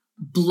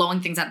blowing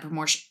things out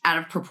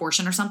of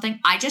proportion or something.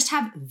 I just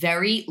have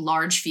very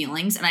large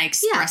feelings and I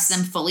express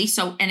them fully.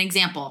 So an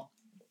example,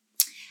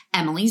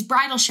 Emily's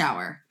bridal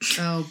shower.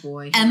 Oh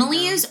boy.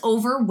 Emily is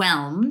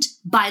overwhelmed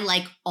by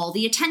like all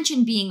the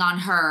attention being on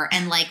her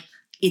and like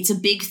it's a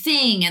big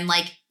thing and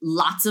like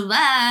lots of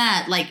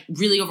that, like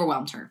really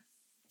overwhelmed her.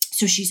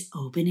 So she's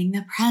opening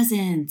the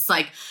presents,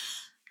 like,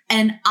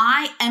 and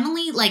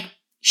Emily, like,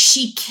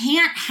 she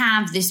can't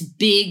have this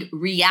big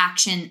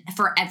reaction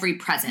for every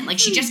present. Like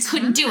she just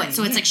couldn't do it.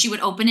 So it's like she would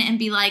open it and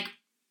be like,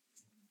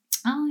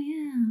 oh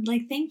yeah,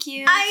 like thank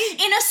you. In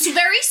a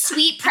very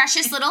sweet,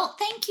 precious little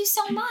thank you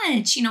so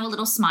much, a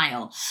little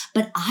smile.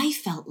 But I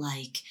felt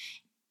like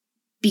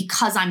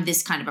because I'm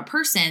this kind of a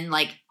person,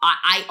 like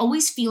I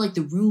always feel like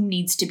the room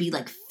needs to be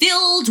like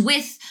filled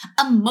with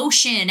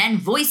emotion and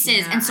voices.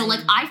 Yeah, and so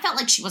like I felt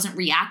like she wasn't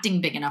reacting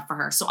big enough for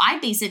her. So I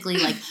basically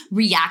like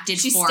reacted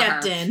for her. She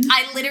stepped in.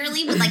 I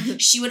literally would like,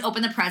 she would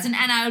open the present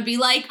and I would be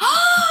like,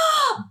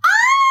 oh,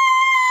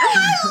 I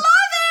love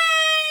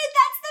it.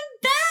 That's the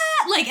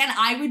best. Like, and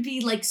I would be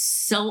like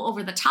so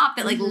over the top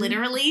that like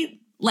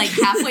literally like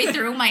halfway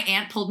through my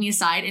aunt pulled me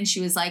aside and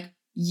she was like,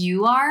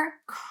 you are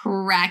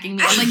cracking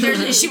me up. Like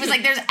she was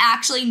like, there's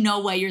actually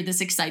no way you're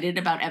this excited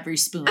about every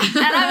spoon. And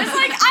I was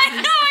like,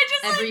 I know, I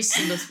just every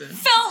single spoon.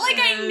 Felt like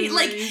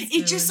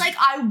it just like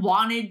I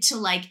wanted to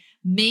like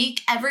make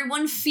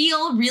everyone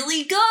feel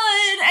really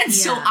good. And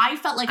so I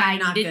felt like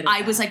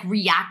I was like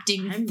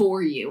reacting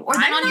for you. Or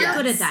I'm not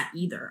good at that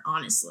either,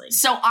 honestly.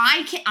 So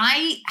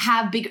I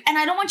have big, and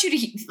I don't want you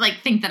to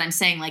like think that I'm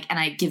saying like, and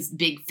I give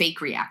big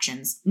fake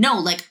reactions. No,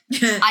 like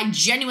I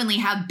genuinely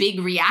have big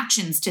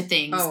reactions to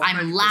things. Oh,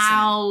 I'm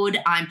loud.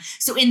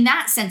 So in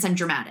that sense, I'm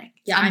dramatic.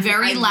 Yeah, I'm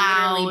very loud.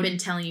 I've literally been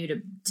telling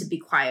you to be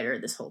quieter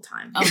this whole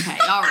time. Okay,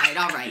 all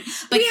right.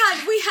 But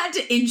we had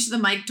to inch the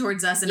mic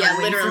towards us, and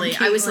literally,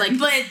 I was like,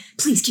 "But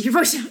please keep your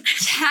voice down."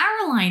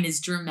 Caroline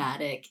is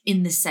dramatic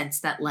in the sense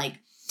that, like,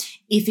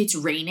 if it's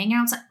raining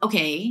outside,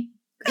 okay.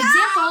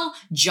 Example: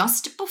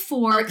 just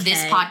before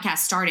this podcast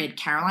started,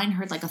 Caroline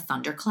heard like a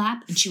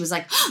thunderclap, and she was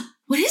like, oh,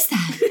 "What is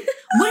that?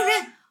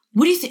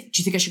 What do you think?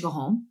 Do you think I should go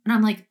home?" And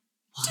I'm like,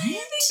 "What? Do you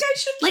think I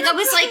should?" Like, I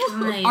was like,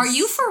 "Are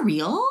you for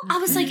real?" I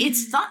was like,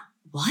 "It's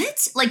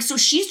what?" Like, so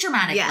she's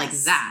dramatic like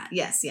that.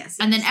 Yes.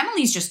 And then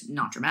Emily's just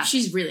not dramatic.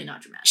 She's really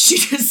not dramatic. She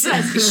just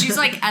says she's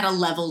like at a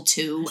level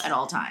 2 at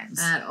all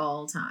times. At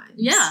all times.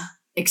 Yeah.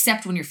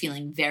 Except when you're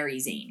feeling very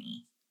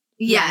zany.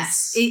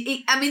 Yes.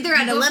 I mean, they're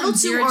at a level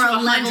 2 or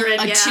a level 2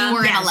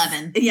 or an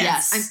 11.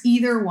 Yes. I'm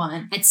either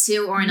one. At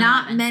 2 or an 11.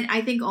 Not meant.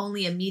 I think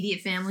only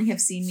immediate family have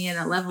seen me at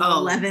a level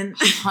 11.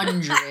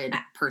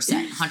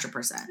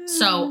 100%.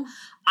 So,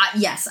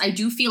 yes, I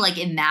do feel like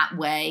in that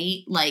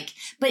way, like,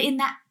 but in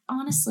that,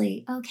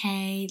 honestly,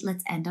 okay,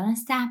 let's end on a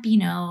sappy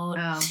note.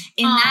 Oh.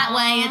 In that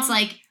way, it's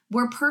like,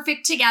 we're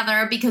perfect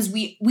together because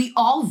we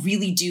all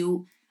really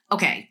do.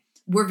 Okay.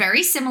 We're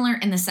very similar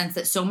in the sense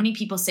that so many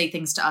people say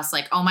things to us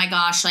like, oh my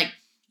gosh, like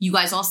you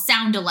guys all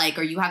sound alike,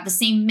 or you have the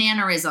same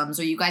mannerisms,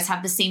 or you guys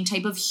have the same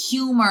type of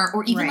humor,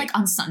 or even like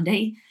on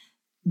Sunday,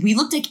 we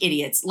looked like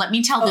idiots. Let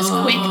me tell this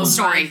quick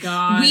story.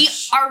 We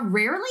are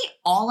rarely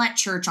all at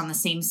church on the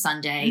same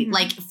Sunday. Mm-hmm.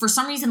 Like for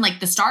some reason,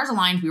 like the stars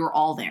aligned, we were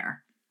all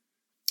there.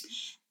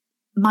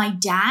 My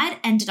dad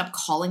ended up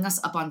calling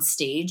us up on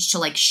stage to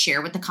like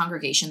share with the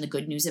congregation the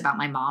good news about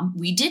my mom.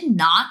 We did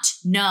not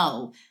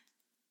know.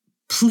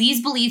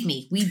 Please believe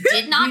me, we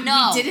did not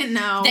know. We didn't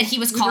know that he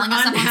was calling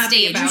us up on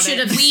stage. You should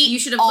have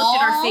looked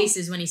at our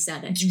faces when he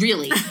said it.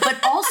 Really. But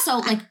also,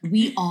 like,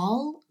 we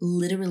all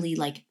literally,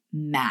 like,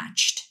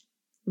 matched.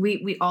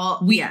 We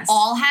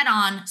all had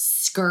on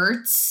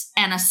skirts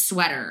and a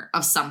sweater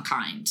of some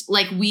kind.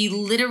 Like, we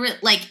literally,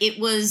 like, it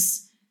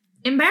was...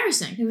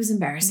 embarrassing. It was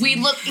embarrassing. We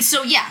look...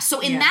 So, yeah.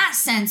 So, in that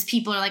sense,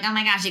 people are like, oh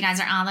my gosh, you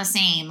guys are all the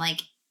same. Like...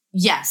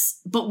 Yes,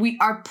 but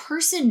our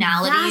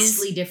personalities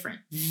vastly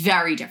different,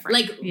 very different,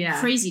 like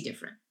crazy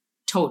different,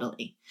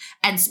 totally.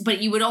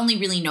 But you would only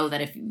really know that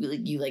if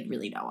you like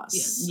really know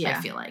us. Yeah.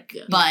 I feel like,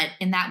 but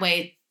in that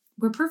way,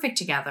 we're perfect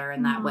together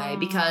in that way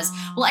because,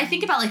 well, I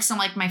think about like some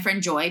like my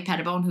friend Joy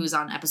Pettibone, who's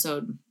on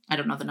episode, I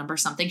don't know the number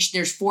something.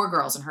 There's 4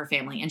 girls in her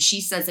family, and she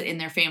says that in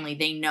their family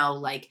they know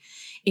like.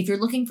 If you're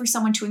looking for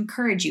someone to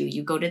encourage you,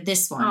 you go to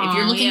this one. If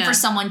you're looking for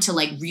someone to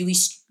like really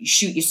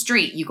shoot you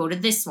straight, you go to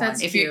this one.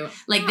 That's if cute. You're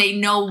like, they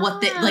know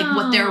what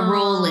what their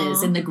role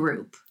is in the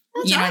group.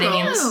 That's you know what I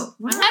mean?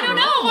 Wow. I don't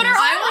know. What are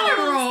I want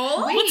a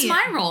role. What's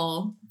my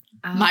role?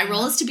 My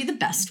role is to be the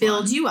best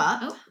build one. You up.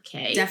 Oh,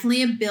 okay.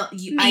 Definitely a build.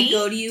 I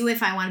go to you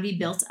if I want to be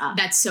built up.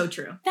 That's so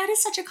true. That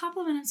is such a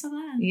compliment. I'm so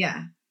glad.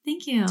 Yeah.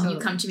 Thank you. Totally. You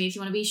come to me if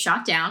you want to be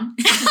shot down.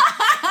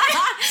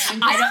 I'm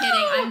just kidding.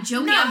 I'm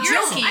joking. No, I'm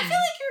joking. I feel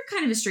like you're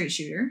kind of a straight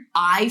shooter.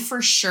 I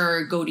for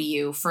sure go to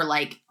you for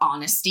like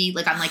honesty.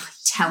 Like I'm like,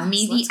 tell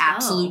me the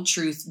absolute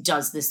truth.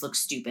 Does this look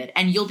stupid?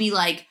 And you'll be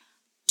like,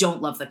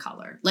 don't love the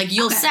color. Like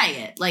you'll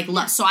say it. Like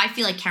so I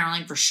feel like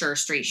Caroline for sure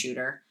straight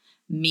shooter.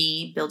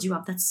 Me build you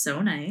up. That's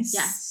so nice.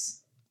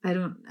 Yes. I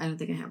don't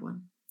think I have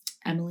one.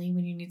 Emily,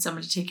 when you need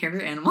someone to take care of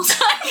your animals.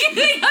 I'm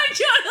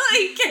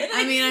totally kidding.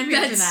 I mean, I'm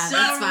here for that. So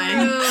that's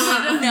fine.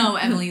 No,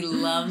 Emily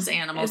loves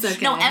animals. It's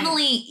okay. No,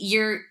 Emily,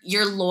 you're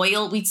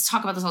loyal. We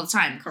talk about this all the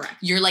time. Correct.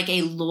 You're like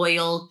a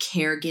loyal,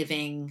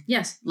 caregiving.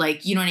 Yes.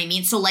 Like, you know what I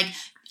mean? So like,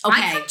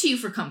 okay. I come to you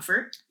for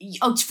comfort.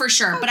 Oh, for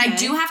sure. Okay. But I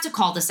do have to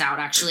call this out,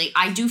 actually.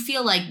 I do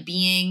feel like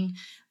being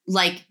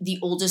like the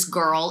oldest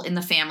girl in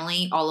the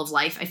family all of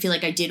life, I feel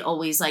like I did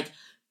always like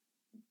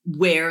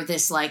wear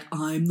this like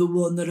I'm the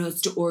one that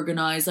has to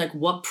organize like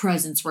what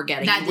presents we're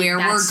getting, where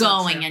we're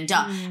going, and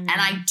and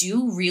I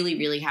do really,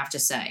 really have to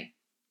say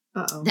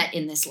that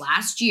in this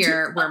last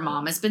year where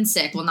mom has been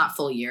sick, well, not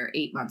full year,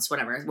 8 months,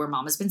 whatever, where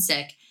mom has been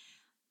sick,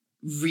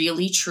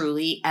 really,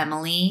 truly,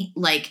 Emily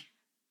like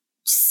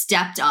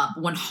stepped up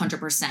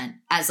 100%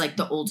 as like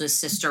the oldest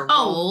sister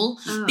role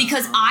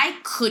because I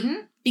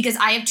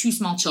have 2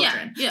 small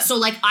children. Yeah. So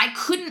like I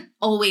couldn't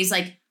always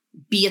like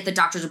be at the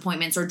doctor's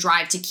appointments or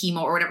drive to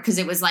chemo or whatever. Cause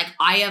it was like,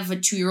 I have a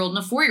 2-year-old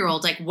and a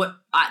 4-year-old. Like what,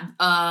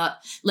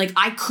 like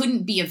I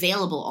couldn't be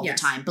available all the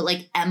time. But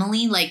like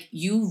Emily, like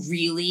you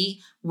really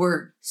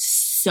were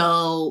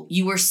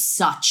you were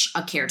such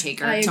a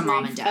caretaker to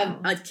mom and dad.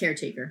 A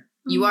caretaker.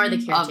 You are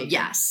the caretaker.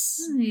 Yes.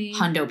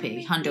 Hundo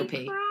P.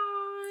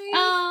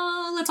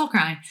 Oh, let's all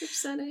cry. It's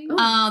upsetting.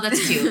 Oh,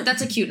 that's cute.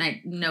 That's a cute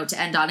note to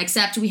end on,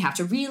 except we have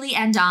to really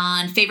end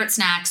on favorite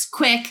snacks.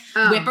 Quick,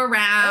 whip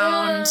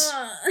around.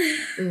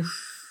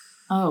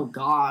 Oh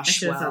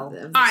gosh. Well.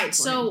 All right,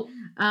 so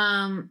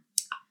I'm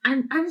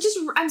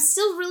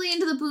still really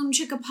into the Boom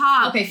Chicka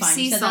Pop. Okay, fine.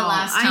 You said that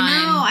last time.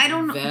 I know. I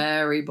don't know.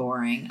 Very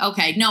boring.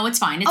 Okay, no, it's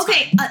fine. It's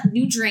fine.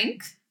 New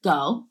drink.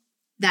 Go.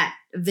 That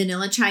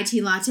vanilla chai tea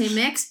latte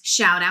mix.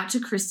 Shout out to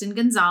Kristen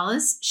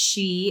Gonzalez.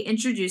 She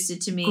introduced it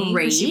to me.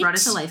 Great. She brought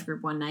it to Life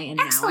Group one night, and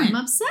Excellent. Now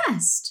I'm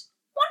obsessed.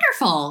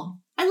 Wonderful.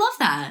 I love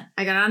that.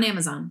 I got it on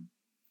Amazon.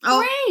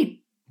 Oh,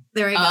 great.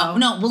 There I go.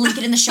 No, we'll link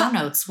it in the show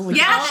notes. There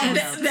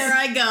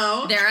I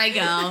go. There I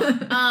go.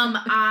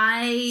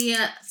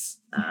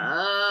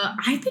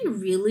 I've been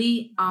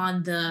really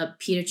on the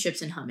pita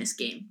chips and hummus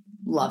game.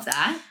 Love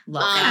that.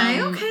 Love that.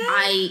 Okay.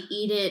 I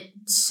eat it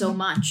so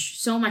much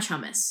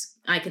hummus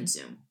I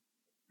consume.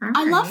 Right.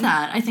 I love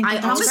that. I think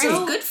that's great. Is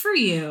good for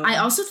you. I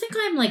also think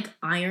I'm like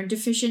iron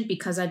deficient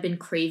because I've been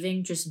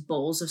craving just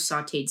bowls of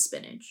sauteed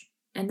spinach.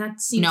 And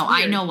that seems weird.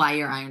 I know why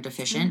you're iron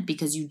deficient,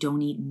 because you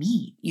don't eat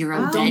meat. You're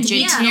a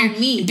vegetarian. Yeah,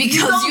 meat.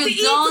 Because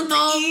you don't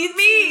eat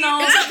meat. No,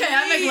 it's okay.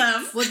 I make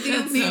laugh. What do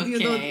you mean you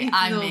don't eat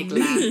I make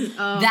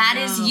laugh. That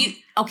is you.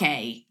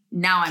 Okay.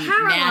 Now I'm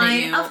mad at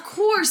you. Of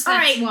course,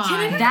 that's why.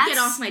 Can I get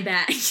off my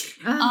back?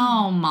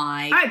 Oh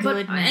my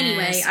goodness. But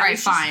anyway, all right,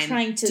 fine.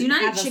 Trying to do you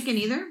not eat chicken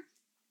either?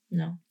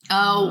 No.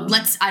 Oh,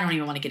 I don't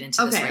even want to get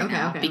into this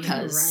now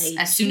because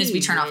as soon as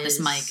we turn off this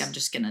mic, I'm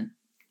just gonna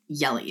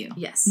yell at you.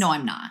 Yes. No,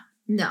 I'm not.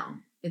 No,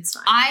 it's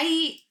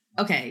fine.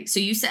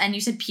 So you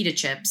said pita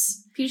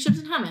chips. Pita chips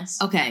and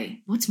hummus. Okay.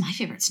 What's my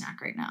favorite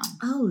snack right now?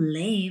 Oh,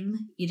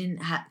 lame. You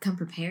didn't come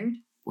prepared?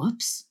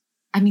 Whoops.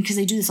 I mean, because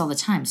I do this all the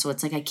time, so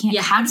it's like I can't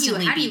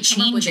constantly be changing.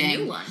 Come up with a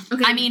new one?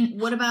 Okay, I mean,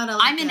 what about?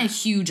 I'm in a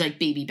huge like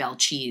Baby Bell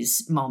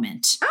cheese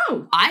moment. Oh,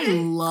 okay. I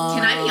love.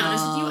 Can I be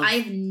honest with you?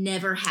 I've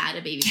never had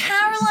a Baby Bell cheese.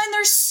 Caroline,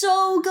 they're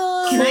so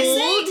good. Can I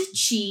say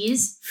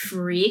cheese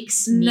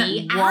freaks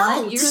me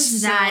out? What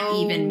does that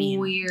even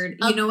mean? Weird.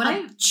 You know what?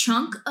 A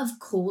chunk of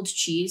cold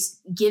cheese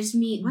gives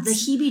me the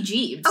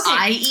heebie-jeebies. Okay,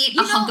 I eat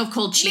a hunk of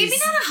cold cheese.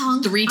 Maybe not a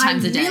hunk. 3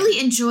 times a day. I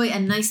really enjoy a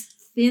nice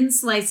thin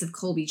slice of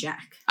Colby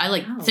Jack. I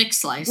like thick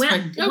slice, but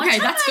okay,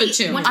 that's good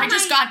too. I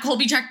just got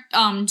Colby Jack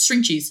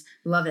string cheese.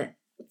 Love it.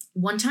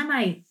 One time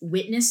I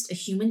witnessed a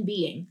human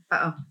being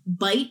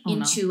bite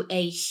into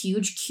a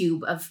huge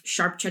cube of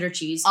sharp cheddar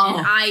cheese,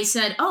 and I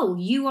said, "Oh,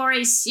 you are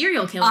a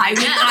serial killer." I would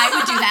do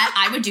that.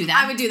 I would do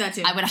that. I would do that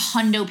too. I would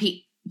hundo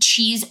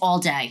cheese all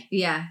day.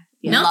 Yeah.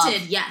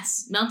 Melted,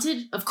 yes.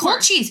 Melted, of course.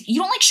 Cold cheese. You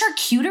don't like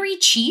charcuterie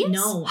cheese?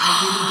 No,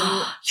 I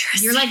really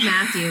don't. You're like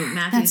Matthew.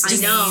 That's I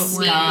know.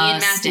 Me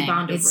and Matthew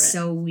bond over It's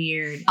so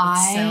weird.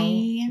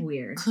 I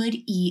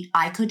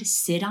could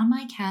sit on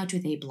my couch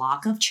with a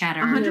block of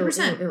cheddar.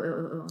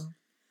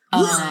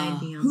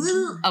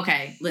 100%.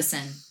 Okay,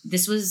 listen.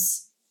 This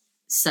was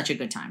such a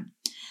good time.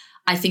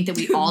 I think that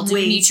we all do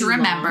need to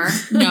remember.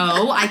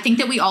 No, I think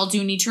that we all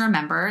do need to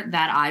remember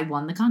that I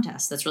won the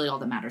contest. That's really all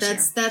that matters here.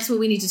 That's what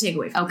we need to take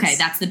away from this.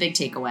 That's the big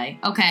takeaway.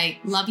 Okay,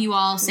 love you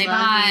all. Say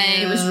bye.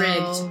 It was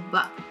rigged.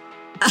 Bye.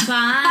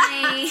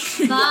 Bye.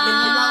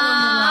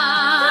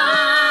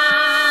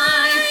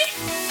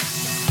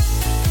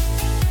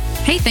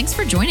 Hey, thanks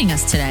for joining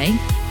us today.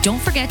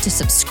 Don't forget to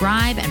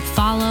subscribe and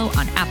follow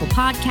on Apple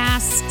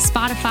Podcasts,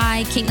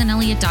 Spotify,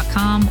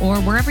 CaitlinElliott.com, or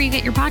wherever you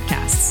get your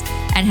podcasts.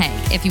 And hey,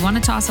 if you want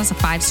to toss us a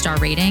 5-star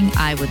rating,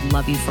 I would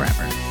love you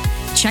forever.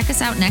 Check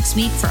us out next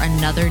week for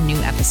another new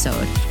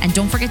episode. And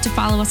don't forget to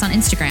follow us on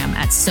Instagram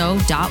at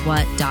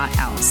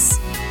so.what.else.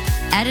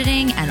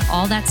 Editing and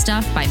all that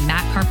stuff by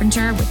Matt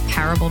Carpenter with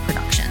Parable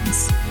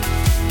Productions.